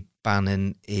Barry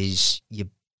Bannon is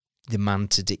the man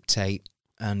to dictate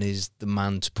and is the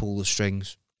man to pull the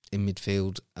strings in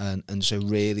midfield, and so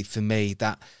really for me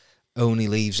that only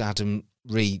leaves Adam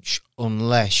Reach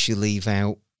unless you leave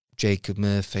out Jacob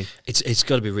Murphy. It's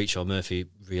got to be Reach or Murphy,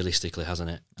 realistically,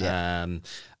 hasn't it? Yeah.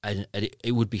 And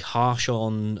it would be harsh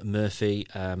on Murphy.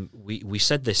 We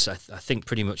said this, I think,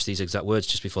 pretty much these exact words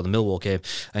just before the Millwall game,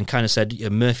 and kind of said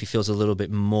Murphy feels a little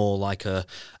bit more like a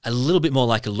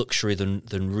luxury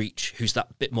than Reach, who's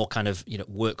that bit more kind of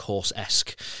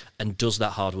workhorse-esque and does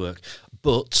that hard work.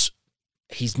 But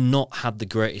he's not had the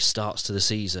greatest starts to the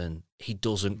season. He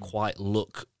doesn't quite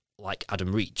look like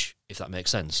Adam Reach, if that makes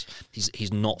sense.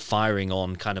 He's not firing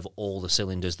on kind of all the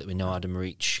cylinders that we know Adam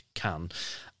Reach can.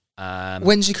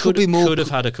 Wednesday could have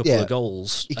had a couple of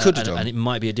goals. He could have done, and it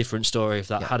might be a different story if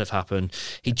that had have happened.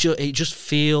 It just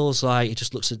feels like it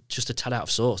just looks just a tad out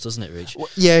of sorts, doesn't it, Reach? Well,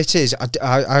 yeah, it is.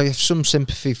 I have some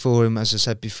sympathy for him, as I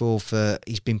said before. For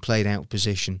he's been played out of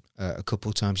position a couple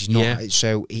of times. He's not,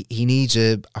 so he needs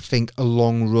a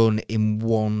long run in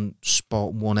one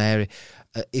spot, one area.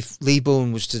 If Lee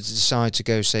Bullen was to decide to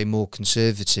go, say, more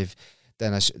conservative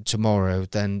than tomorrow,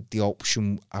 then the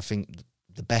option, I think,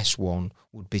 the best one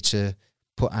would be to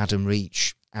put Adam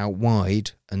Reach out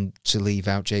wide and to leave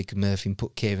out Jacob Murphy and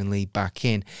put Kieran Lee back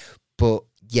in. But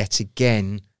yet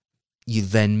again, you're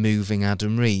then moving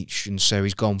Adam Reach, and so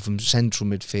he's gone from central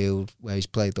midfield, where he's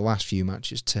played the last few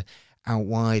matches, to out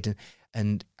wide.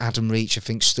 And Adam Reach, I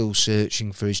think, still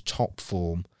searching for his top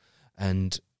form.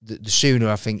 And the sooner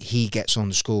I think he gets on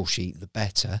the score sheet, the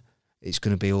better. It's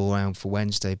going to be all round for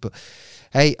Wednesday. But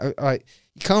hey,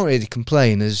 you can't really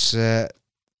complain, as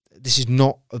this is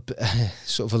not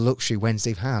sort of a luxury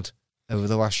Wednesday've had over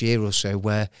the last year or so,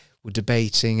 where we're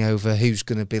debating over who's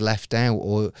going to be left out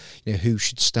or who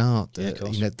should start.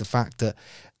 The fact that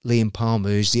Liam Palmer,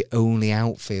 who's the only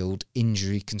outfield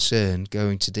injury concern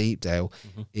going to Deepdale,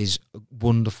 is a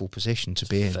wonderful position to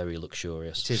be in. Very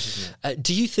luxurious. It is, isn't it?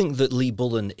 Do you think that Lee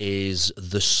Bullen is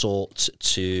the sort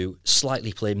to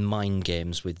slightly play mind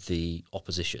games with the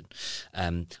opposition?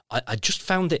 I just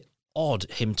found it odd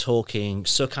him talking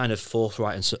so kind of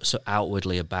forthright and so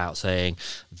outwardly about saying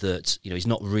that he's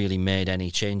not really made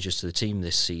any changes to the team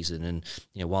this season, and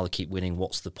while they keep winning,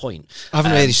 what's the point? I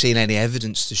haven't really seen any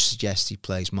evidence to suggest he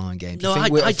plays mind games. No, I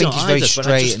I think don't he's very either, straight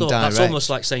but I just and thought direct. that's almost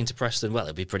like saying to Preston, well,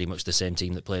 it'll be pretty much the same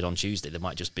team that played on Tuesday. There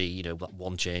might just be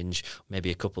one change,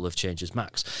 maybe a couple of changes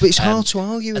max. But it's hard to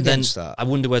argue and against then that. I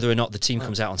wonder whether or not the team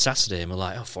comes out on Saturday and we're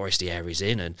like, Forestieri's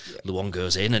in and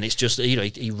Luongo's in, and it's just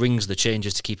he rings the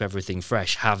changes to keep everything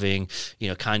fresh, having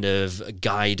kind of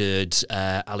guided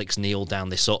Alex Neil down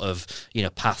this sort of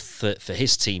path for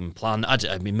his team plan.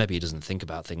 I mean, maybe he doesn't think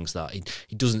about things that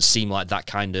he doesn't seem like that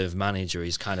kind of manager.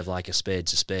 He's kind of like a spade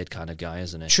to spade kind of guy,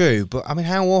 isn't he? True, but I mean,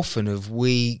 how often have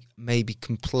we maybe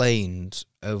complained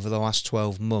over the last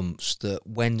 12 months that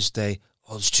Wednesday,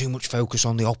 there's too much focus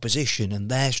on the opposition and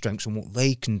their strengths and what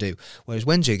they can do, whereas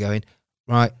Wednesday going,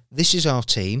 right, this is our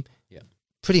team.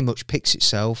 Pretty much picks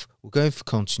itself. We're going for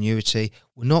continuity.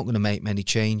 We're not going to make many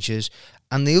changes.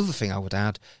 And the other thing I would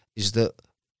add is that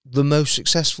the most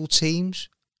successful teams,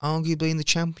 arguably in the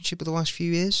Championship of the last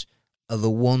few years, are the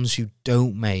ones who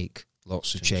don't make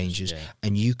lots of changes.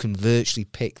 And you can virtually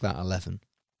pick that 11.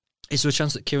 Is there a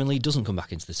chance that Kieran Lee doesn't come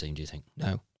back into the team, do you think?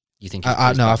 No. You think?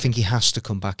 I think he has to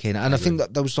come back in. And I think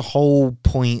that was the whole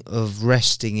point of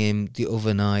resting him the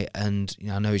other night. And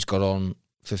I know he's got on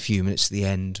for a few minutes at the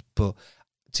end, but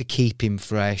to keep him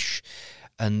fresh.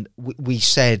 And we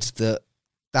said that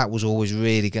was always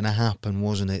really going to happen,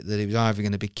 wasn't it? That it was either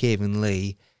going to be Kieran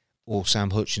Lee or Sam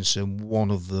Hutchinson. One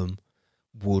of them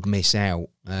would miss out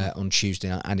on Tuesday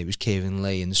night, and it was Kieran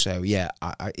Lee. And so,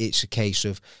 it's a case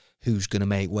of who's going to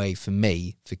make way for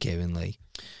me for Kieran Lee.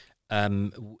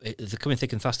 They're coming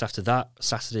thick and fast after that.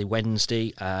 Saturday,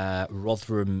 Wednesday,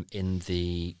 Rotherham in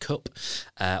the Cup.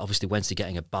 Obviously, Wednesday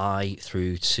getting a bye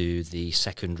through to the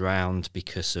second round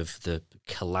because of the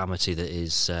calamity that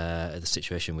is the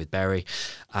situation with Bury.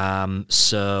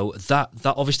 So that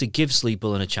obviously gives Lee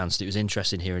Bullen a chance. It was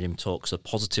interesting hearing him talk so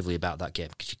positively about that game,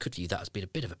 because you could view that as being a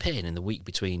bit of a pain in the week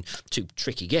between two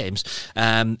tricky games.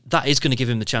 That is going to give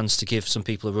him the chance to give some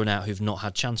people a run out who've not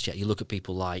had chance yet. You look at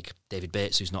people like David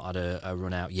Bates, who's not had a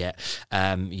run out yet.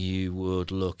 You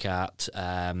would look at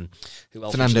who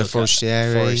else? Fernando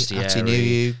Forestieri,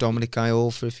 Atinuyu, Dominic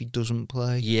Iorfa if he doesn't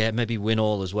play. Yeah, maybe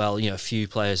Winall as well. A few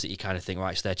players that you kind of think,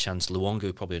 right, it's their chance.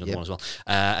 Luongo probably another one as well.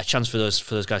 A chance for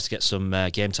those guys to get some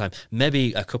game time.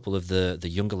 Maybe a couple of the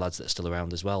younger lads that are still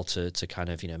around as well to kind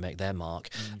of make their mark.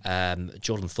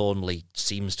 Jordan Thornley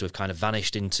seems to have kind of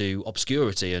vanished into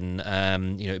obscurity, and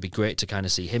it'd be great to kind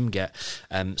of see him get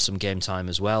some game time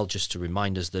as well, just to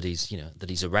remind us that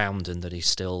he's around and that he's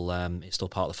still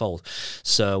part of the fold.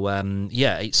 So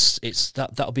it's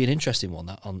that'll be an interesting one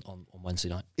on Wednesday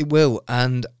night. It will,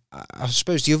 and I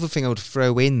suppose the other thing I would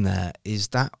throw in there is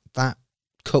that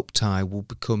cup tie will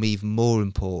become even more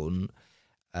important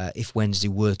if Wednesday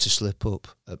were to slip up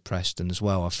at Preston as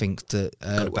well. I think that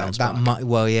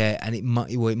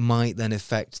it might then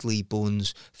affect Lee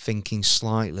Bullen's thinking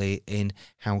slightly in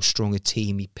how strong a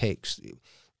team he picks.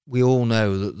 We all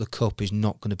know that the cup is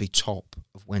not going to be top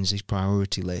of Wednesday's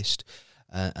priority list,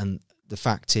 and the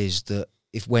fact is that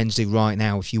if Wednesday right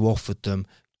now, if you offered them,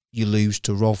 you lose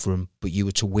to Rotherham, but you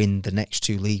were to win the next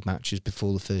two league matches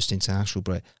before the first international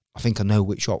break, I think I know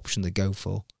which option they go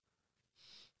for.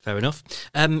 Fair enough.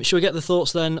 Shall we get the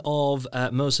thoughts then of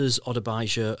Moses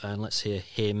Odubajo, and let's hear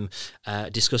him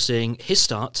discussing his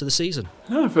start to the season.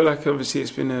 No, I feel like obviously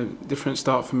it's been a different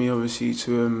start for me, obviously,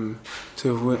 to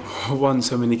have won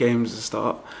so many games at the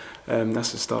start.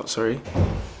 That's the start, sorry.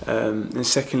 And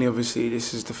secondly, obviously,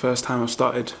 this is the first time I've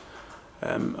started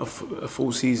a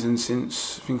full season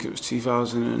since, I think it was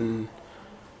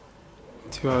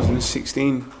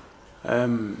 2016.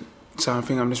 So I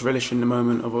think I'm just relishing the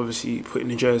moment of obviously putting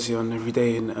the jersey on every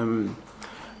day and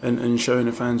showing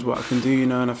the fans what I can do,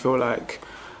 and I feel like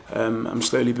I'm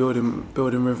slowly building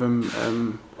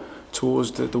rhythm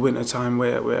towards the winter time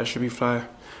where I should be fly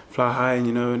high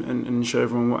and show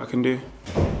everyone what I can do.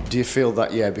 Do you feel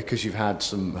that, because you've had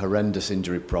some horrendous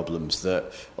injury problems,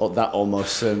 that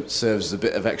almost serves as a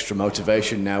bit of extra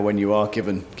motivation now when you are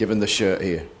given the shirt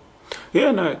here?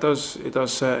 Yeah, no, it does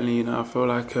certainly. I feel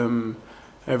like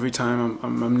every time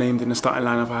I'm named in the starting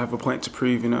lineup, I have a point to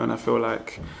prove, and I feel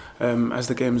like as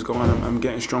the games go on, I'm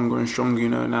getting stronger and stronger.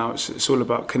 Now it's all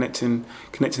about connecting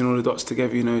all the dots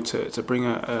together, to bring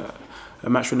a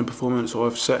match-winning performance, or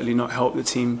have certainly not helped the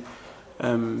team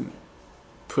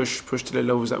push to the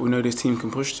levels that we know this team can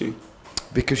push to.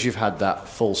 Because you've had that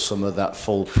full summer, that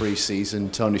full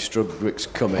pre-season, Tony Strudwick's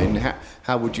come in,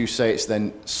 how would you say it's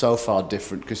then so far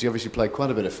different? Because you obviously played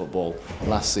quite a bit of football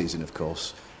last season, of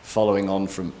course, following on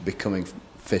from becoming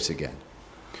fit again.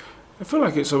 I feel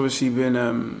like it's obviously been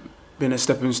a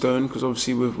stepping stone, because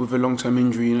obviously with a long-term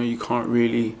injury, you know, you can't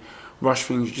really rush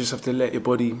things. You just have to let your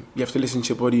body, you have to listen to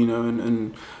your body, you know,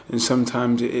 and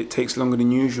sometimes it takes longer than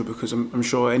usual, because I'm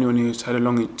sure anyone who's had a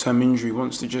long-term injury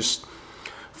wants to just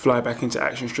fly back into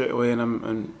action straight away,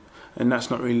 and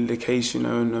that's not really the case, you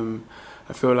know. And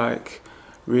I feel like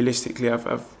realistically,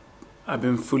 I've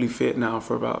been fully fit now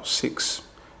for about six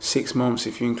months,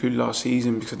 if you include last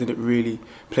season, because I didn't really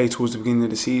play towards the beginning of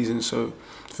the season. So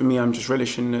for me, I'm just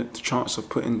relishing the chance of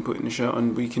putting the shirt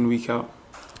on week in, week out.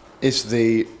 Is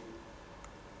the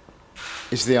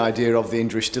idea of the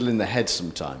injury still in the head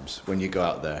sometimes when you go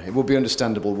out there? It would be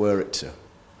understandable were it to.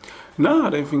 No, I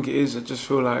don't think it is. I just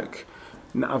feel like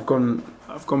I've gone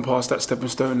past that stepping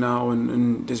stone now,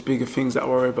 and there's bigger things that I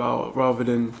worry about rather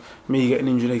than me getting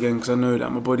injured again, because I know that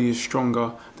my body is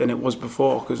stronger than it was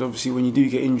before. Because obviously when you do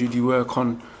get injured, you work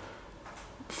on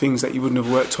things that you wouldn't have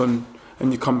worked on,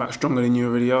 and you come back stronger than you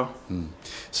already are.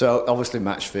 So obviously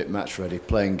match fit, match ready,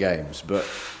 playing games, but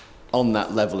on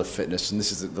that level of fitness, and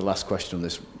this is the last question on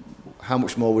this, how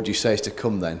much more would you say is to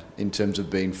come then in terms of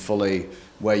being fully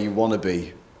where you want to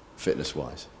be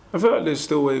fitness-wise? I feel like there's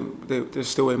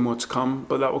still way more to come,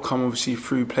 but that will come obviously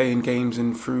through playing games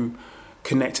and through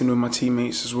connecting with my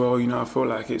teammates as well. You know, I feel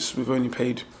like we've only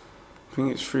played, I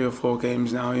think it's 3 or 4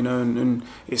 games now, you know, and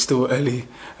it's still early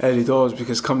doors,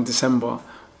 because come December,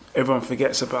 everyone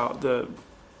forgets about the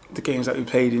games that we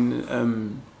played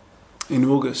in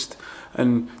August.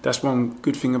 And that's one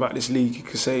good thing about this league. You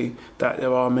could say that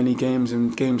there are many games,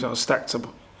 and games that are stacked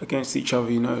up against each other,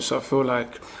 you know. So I feel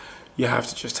like you have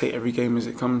to just take every game as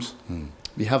it comes.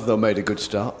 You have, though, made a good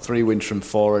start. 3 wins from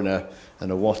 4 and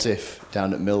a what if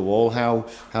down at Millwall.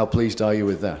 How pleased are you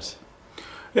with that?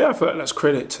 Yeah, I feel like that's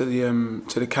credit to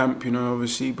the camp. You know,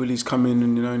 obviously Bully's come in,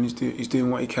 and you know, and he's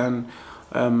doing what he can.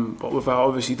 But without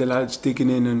obviously the lads digging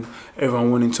in and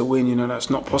everyone wanting to win, you know, that's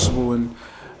not possible. And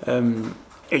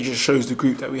it just shows the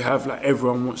group that we have. Like,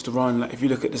 everyone wants to run. Like, if you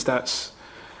look at the stats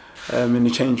in the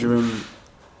changing room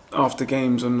after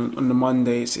games on the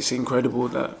Monday, it's incredible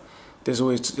that there's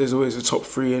always a top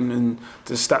 3, and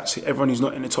the stats, everyone who's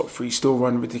not in the top 3 still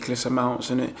run ridiculous amounts,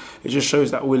 and it just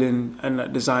shows that willing and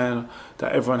that desire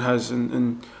that everyone has,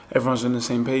 and everyone's on the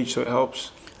same page, so it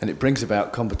helps. And it brings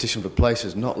about competition for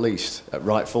places, not least at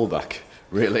right fullback.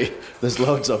 Really, there's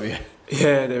loads of you.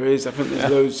 Yeah, there is. I think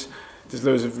there's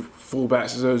loads of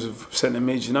fullbacks, there's loads of centre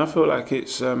mids, and I feel like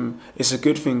it's a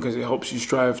good thing, because it helps you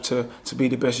strive to be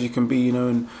the best you can be, you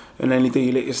know. And any day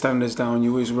you let your standards down,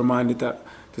 you're always reminded that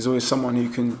there's always someone who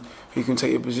can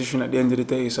take your position at the end of the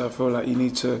day. So I feel like you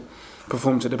need to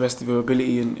perform to the best of your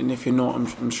ability, and if you're not,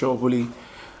 I'm sure Bully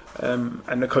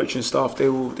and the coaching staff, they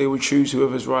will choose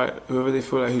whoever's right, whoever they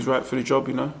feel like who's right for the job,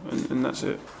 you know, and that's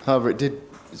it. However, it did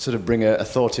sort of bring a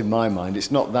thought in my mind.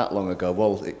 It's not that long ago,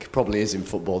 well, it probably is in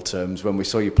football terms, when we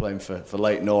saw you playing for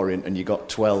Leyton Orient and you got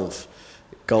 12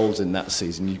 goals in that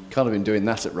season. You can't have been doing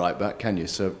that at right back, can you?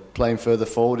 So playing further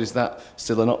forward, is that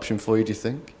still an option for you, do you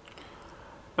think?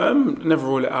 Never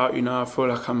rule it out, you know. I feel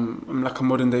like I'm like a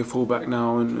modern day fullback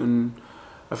now, and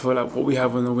I feel like what we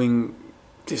have on the wing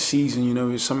this season, you know,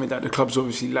 is something that the club's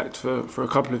obviously lacked for a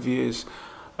couple of years.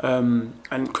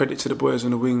 And credit to the boys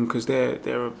on the wing, because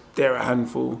they're a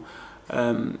handful,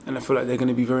 and I feel like they're going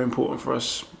to be very important for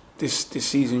us this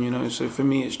season, you know. So for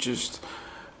me, it's just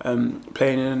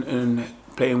playing in and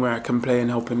playing where I can play, and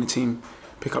helping the team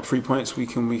pick up 3 points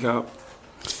week in, week out.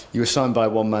 You were signed by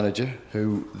one manager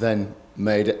who then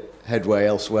made headway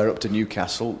elsewhere up to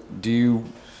Newcastle. Do you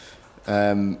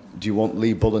want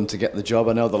Lee Bullen to get the job?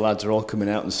 I know the lads are all coming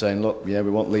out and saying, look, yeah, we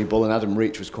want Lee Bullen. Adam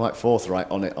Reach was quite forthright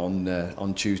on it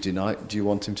on Tuesday night. Do you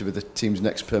want him to be the team's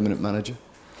next permanent manager?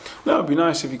 No, it'd be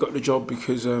nice if he got the job,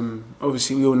 because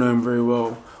obviously we all know him very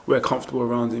well. We're comfortable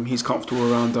around him. He's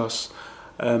comfortable around us.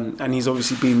 And he's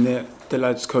obviously been the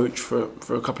lads' coach for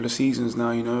a couple of seasons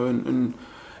now, you know, and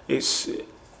it's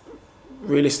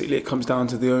realistically it comes down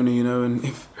to the owner, you know, and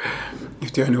if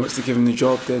the owner wants to give him the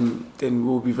job, then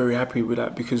we'll be very happy with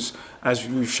that, because as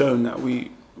we've shown that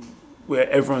where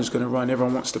everyone's going to run,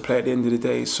 everyone wants to play at the end of the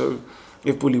day. So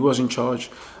if Bully was in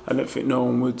charge, I don't think no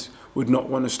one would not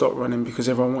want to stop running, because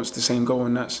everyone wants the same goal,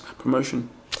 and that's promotion.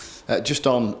 Just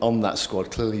on that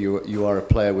squad, clearly you are a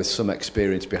player with some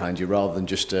experience behind you rather than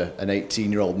just an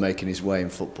 18-year-old making his way in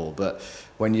football. But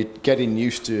when you're getting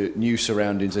used to new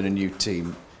surroundings and a new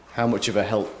team, how much of a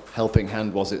helping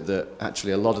hand was it that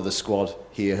actually a lot of the squad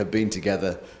here have been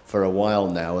together for a while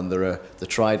now, and they're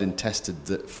tried and tested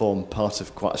that form part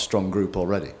of quite a strong group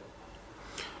already?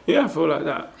 Yeah, I feel like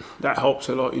that helps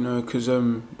a lot, because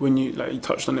when you, like you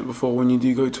touched on it before, when you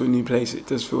do go to a new place, it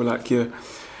does feel like you're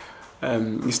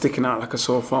sticking out like a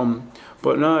sore thumb.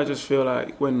 But no, I just feel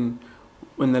like when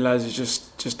the lads are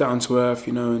just down to earth,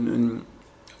 and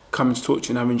coming to talk to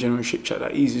you and having general chit chat,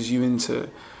 that eases you into it,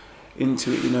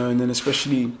 and then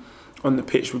especially on the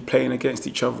pitch, we're playing against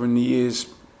each other in the years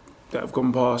that have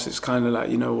gone past. It's kind of like,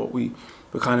 we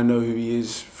kind of know who he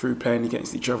is through playing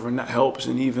against each other, and that helps.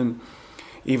 And even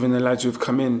the lads who've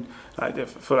come in, like, I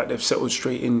feel like they've settled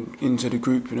straight into the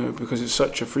group, because it's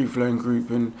such a free-flowing group,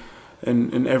 and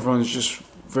everyone's just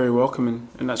very welcoming,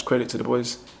 and that's credit to the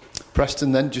boys.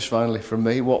 Preston, then, just finally from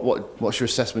me, what's your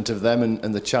assessment of them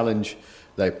and the challenge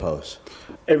they pose?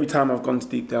 Every time I've gone to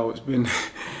Deepdale, it's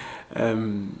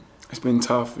been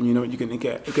tough, and you know what you're going to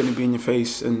get. They're going to be in your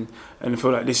face, and I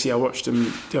feel like this year I watched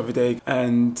them the other day,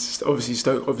 and obviously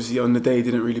Stoke on the day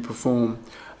didn't really perform,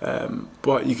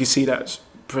 but you can see that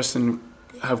Preston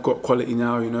have got quality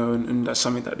now, and that's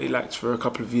something that they lacked for a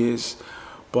couple of years.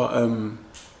 But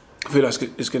I feel like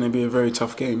it's going to be a very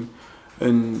tough game,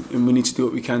 and we need to do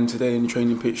what we can today in the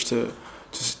training pitch to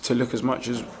look as much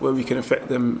as where we can affect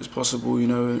them as possible,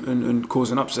 and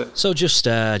cause an upset. So just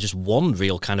one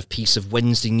real kind of piece of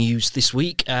Wednesday news this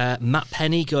week. Matt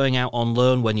Penny going out on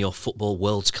loan when your football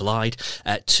worlds collide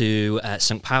to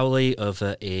St. Pauli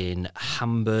over in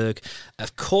Hamburg.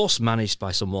 Of course, managed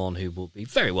by someone who will be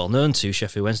very well known to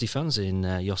Sheffield Wednesday fans in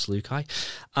Jos Luhukay.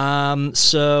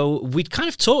 So we'd kind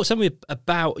of talked, haven't we,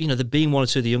 about there being one or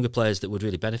two of the younger players that would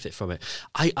really benefit from it.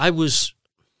 I was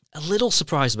a little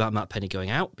surprised about Matt Penny going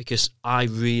out, because I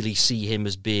really see him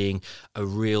as being a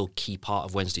real key part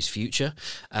of Wednesday's future.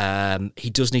 He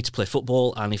does need to play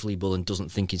football, and if Lee Bullen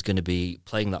doesn't think he's going to be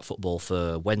playing that football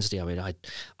for Wednesday, I mean,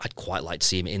 I'd quite like to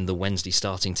see him in the Wednesday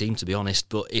starting team, to be honest.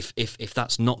 But if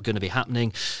that's not going to be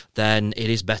happening, then it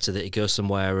is better that he goes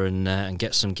somewhere and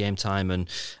gets some game time.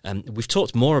 And we've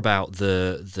talked more about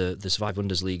the Survive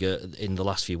Bundesliga in the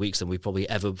last few weeks than we probably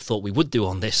ever thought we would do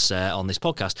on this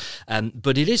podcast.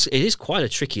 But it is quite a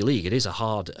tricky league. It is a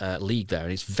hard league there,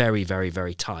 and it's very, very,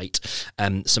 very tight.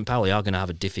 St. Pauli are going to have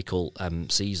a difficult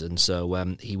season,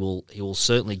 so he will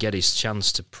certainly get his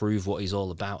chance to prove what he's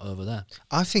all about over there.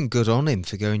 I think good on him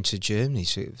for going to Germany,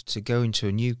 to go into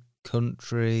a new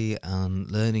country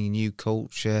and learning a new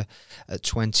culture at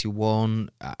 21.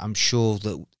 I'm sure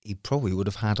that he probably would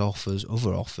have had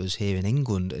other offers here in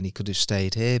England, and he could have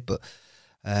stayed here. But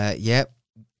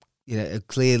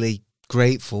clearly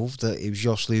grateful that it was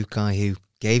Jos Luhukay who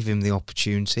gave him the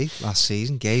opportunity last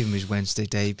season, gave him his Wednesday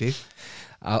debut.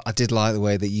 I did like the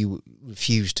way that you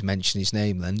refused to mention his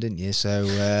name then, didn't you? So,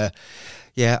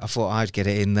 I thought I'd get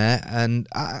it in there. And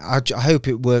I hope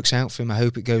it works out for him. I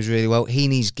hope it goes really well. He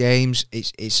needs games.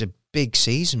 It's a big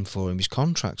season for him. His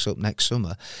contract's up next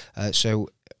summer. We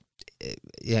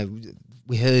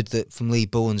heard that from Lee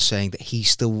Bullen saying that he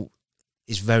still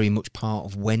is very much part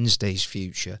of Wednesday's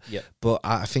future. Yep. But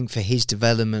I think for his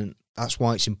development, that's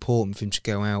why it's important for him to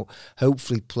go out,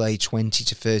 hopefully play 20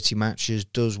 to 30 matches,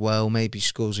 does well, maybe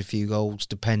scores a few goals,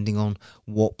 depending on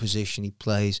what position he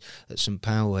plays at St.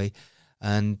 Pauli.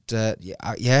 And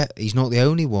he's not the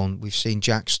only one. We've seen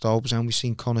Jack Stobbs and we've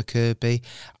seen Connor Kirby.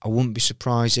 I wouldn't be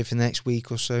surprised if in the next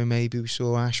week or so maybe we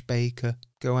saw Ash Baker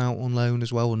go out on loan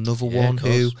as well. Another one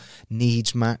who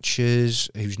needs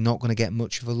matches, who's not going to get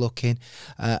much of a look in.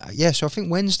 So I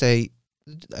think Wednesday,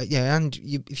 and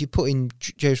if you put in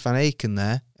Joost van Aken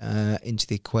there into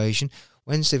the equation,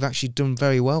 Wednesday have actually done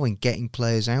very well in getting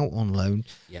players out on loan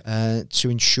to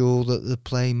ensure that they're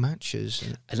playing matches.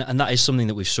 And that is something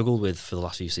that we've struggled with for the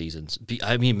last few seasons.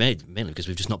 I mean, mainly because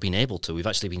we've just not been able to. We've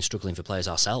actually been struggling for players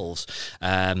ourselves.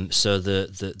 So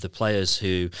the players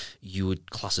who you would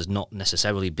class as not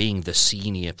necessarily being the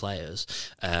senior players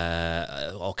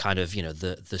or kind of,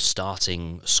 the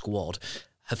starting squad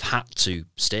have had to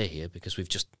stay here because we've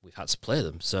had to play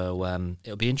them. So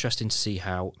it'll be interesting to see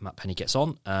how Matt Penny gets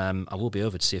on. I will be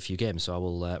over to see a few games, so I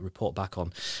will report back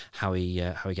on how he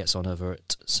gets on over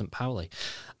at St. Pauli.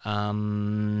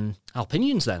 Our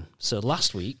opinions then. So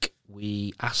last week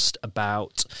we asked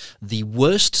about the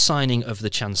worst signing of the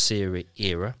Chansiri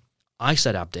era. I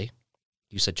said Abdi.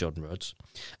 You said Jordan Rhodes.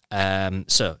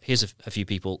 So here's a few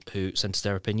people who sent us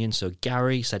their opinion. So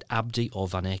Gary said Abdi or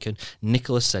Van Aken.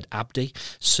 Nicholas said Abdi.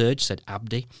 Serge said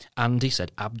Abdi. Andy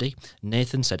said Abdi.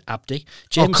 Nathan said Abdi.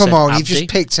 James come said on, Abdi. you've just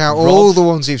picked out Rob, all the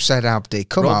ones who've said Abdi.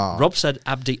 Come on. Rob said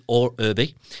Abdi or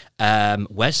Irby.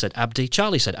 Wes said Abdi.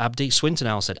 Charlie said Abdi. Swinton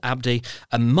Owl said Abdi.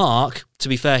 And Mark, to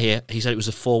be fair here, he said it was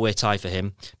a 4-way tie for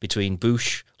him between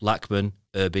Bush, Lackman,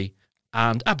 Irby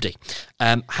and Abdi.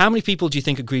 How many people do you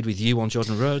think agreed with you on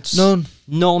Jordan Rhodes? None.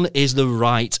 None is the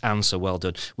right answer. Well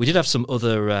done. We did have some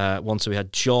other ones. So we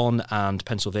had John and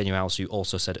Pennsylvania House who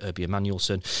also said Irby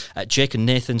Emanuelson. Jake and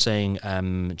Nathan saying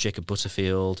Jacob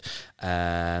Butterfield.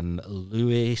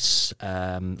 Louis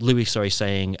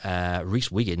saying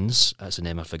Reece Wiggins. That's a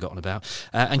name I'd forgotten about.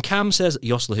 And Cam says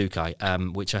Jos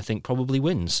Lahukai, which I think probably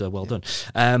wins. So well done.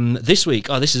 This week,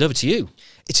 this is over to you.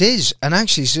 It is. And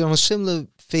actually, it's on a similar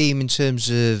theme in terms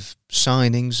of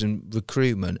signings and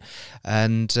recruitment,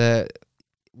 and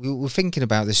we were thinking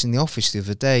about this in the office the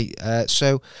other day.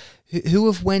 So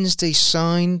who have Wednesday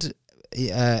signed?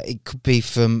 It could be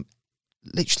from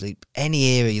literally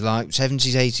any era you like,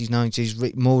 70s, 80s,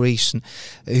 90s, more recent,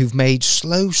 who've made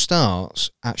slow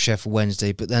starts at Sheffield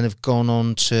Wednesday but then have gone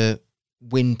on to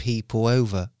win people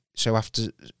over. So after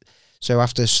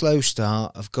a slow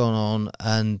start, have gone on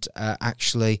and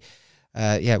actually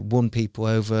won people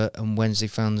over, and Wednesday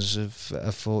fans have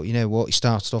thought, you know what, he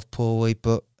started off poorly,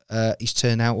 but he's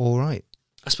turned out all right.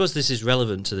 I suppose this is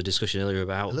relevant to the discussion earlier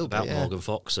about bit, yeah. Morgan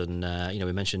Fox, and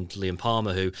we mentioned Liam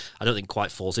Palmer, who I don't think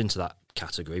quite falls into that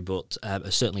category, but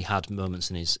has certainly had moments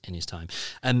in his time.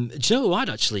 Do you know who I'd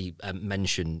actually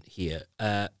mention here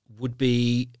would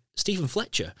be Stephen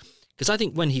Fletcher? Because I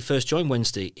think when he first joined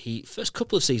Wednesday, first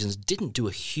couple of seasons didn't do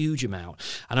a huge amount.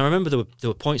 And I remember there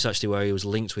were points actually where he was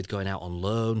linked with going out on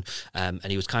loan, and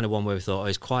he was kind of one where we thought,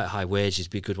 he's quite high wage,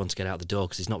 he'd be a good one to get out the door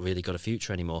because he's not really got a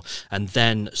future anymore. And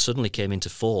then suddenly came into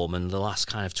form, and the last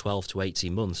kind of 12 to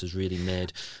 18 months has really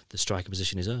made the striker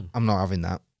position his own. I'm not having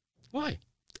that. Why?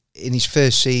 In his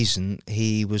first season,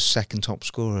 he was second top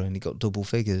scorer and he got double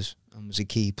figures and was a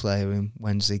key player in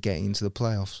Wednesday getting into the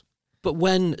playoffs. But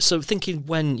when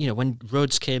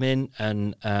Rhodes came in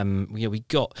and we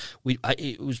got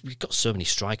so many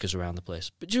strikers around the place.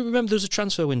 But do you remember there was a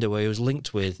transfer window where he was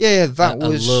linked with a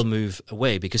low move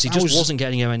away because he just wasn't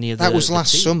getting any of the. That was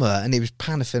last summer, and it was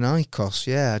Panathinaikos.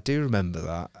 Yeah, I do remember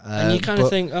that. And you kind of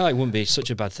think, it wouldn't be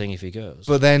such a bad thing if he goes.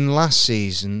 But then last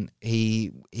season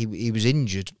he was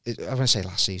injured. I want to say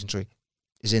last season, sorry.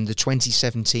 Is in the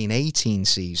 2017-18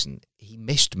 season, he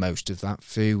missed most of that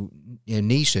through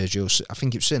knee surgery. I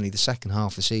think it was certainly the second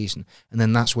half of the season, and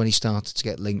then that's when he started to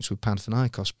get links with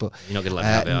Panathinaikos. But you're not going to let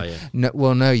him have it, are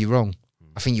you? No, you're wrong.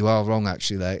 I think you are wrong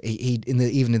actually. Though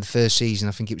even in the first season,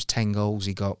 I think it was 10 goals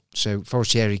he got. So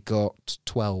Forestieri got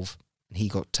 12, and he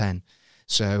got 10.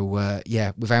 So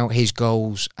without his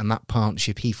goals and that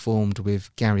partnership he formed with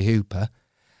Gary Hooper,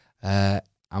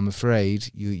 I'm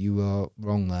afraid you are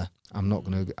wrong there. I'm not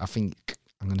going to. I think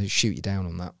I'm going to shoot you down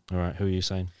on that. All right, who are you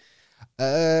saying?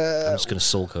 I'm just going to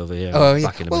sulk over here.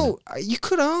 Back in a minute. You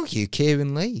could argue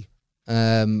Kieran Lee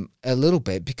a little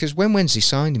bit, because when Wednesday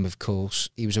signed him, of course,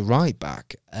 he was a right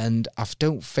back, and I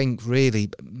don't think really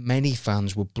many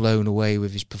fans were blown away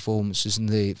with his performances in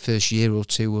the first year or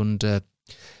two under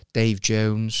Dave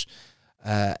Jones.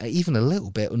 Even a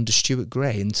little bit under Stuart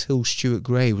Gray, until Stuart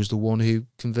Gray was the one who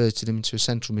converted him into a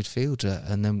central midfielder,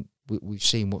 and then we've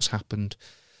seen what's happened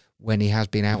when he has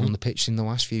been out on the pitch in the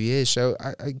last few years. So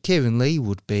Kieran Lee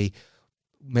would be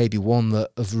maybe one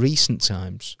that of recent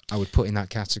times I would put in that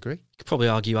category. Could probably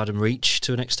argue Adam Reach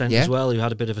to an extent as well, who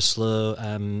had a bit of a slow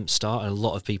start, and a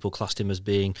lot of people classed him as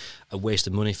being a waste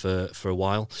of money for a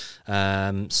while.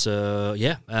 Tell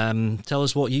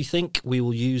us what you think. We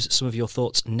will use some of your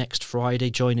thoughts next Friday.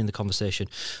 Join in the conversation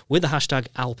with the hashtag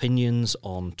Alpinions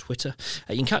on Twitter.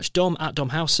 You can catch Dom at Dom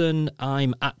Howson.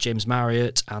 I'm at James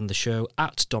Marriott, and the show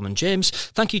at Dom and James.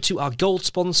 Thank you to our gold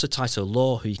sponsor, Tyto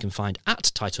Law, who you can find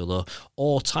at Tyto Law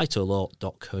or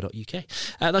tytolaw.co.uk.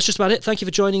 That's just about it. Thank you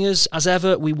for joining us. As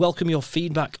ever, we welcome your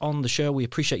feedback on the show. We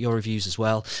appreciate your reviews as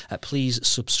well. Please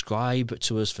subscribe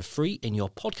to us for free in your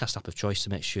podcast app of choice to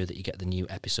make sure that you get the new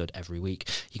episode every week.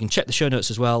 You can check the show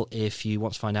notes as well if you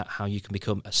want to find out how you can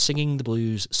become a Singing the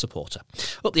Blues supporter.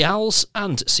 Up the Owls,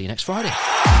 and see you next Friday.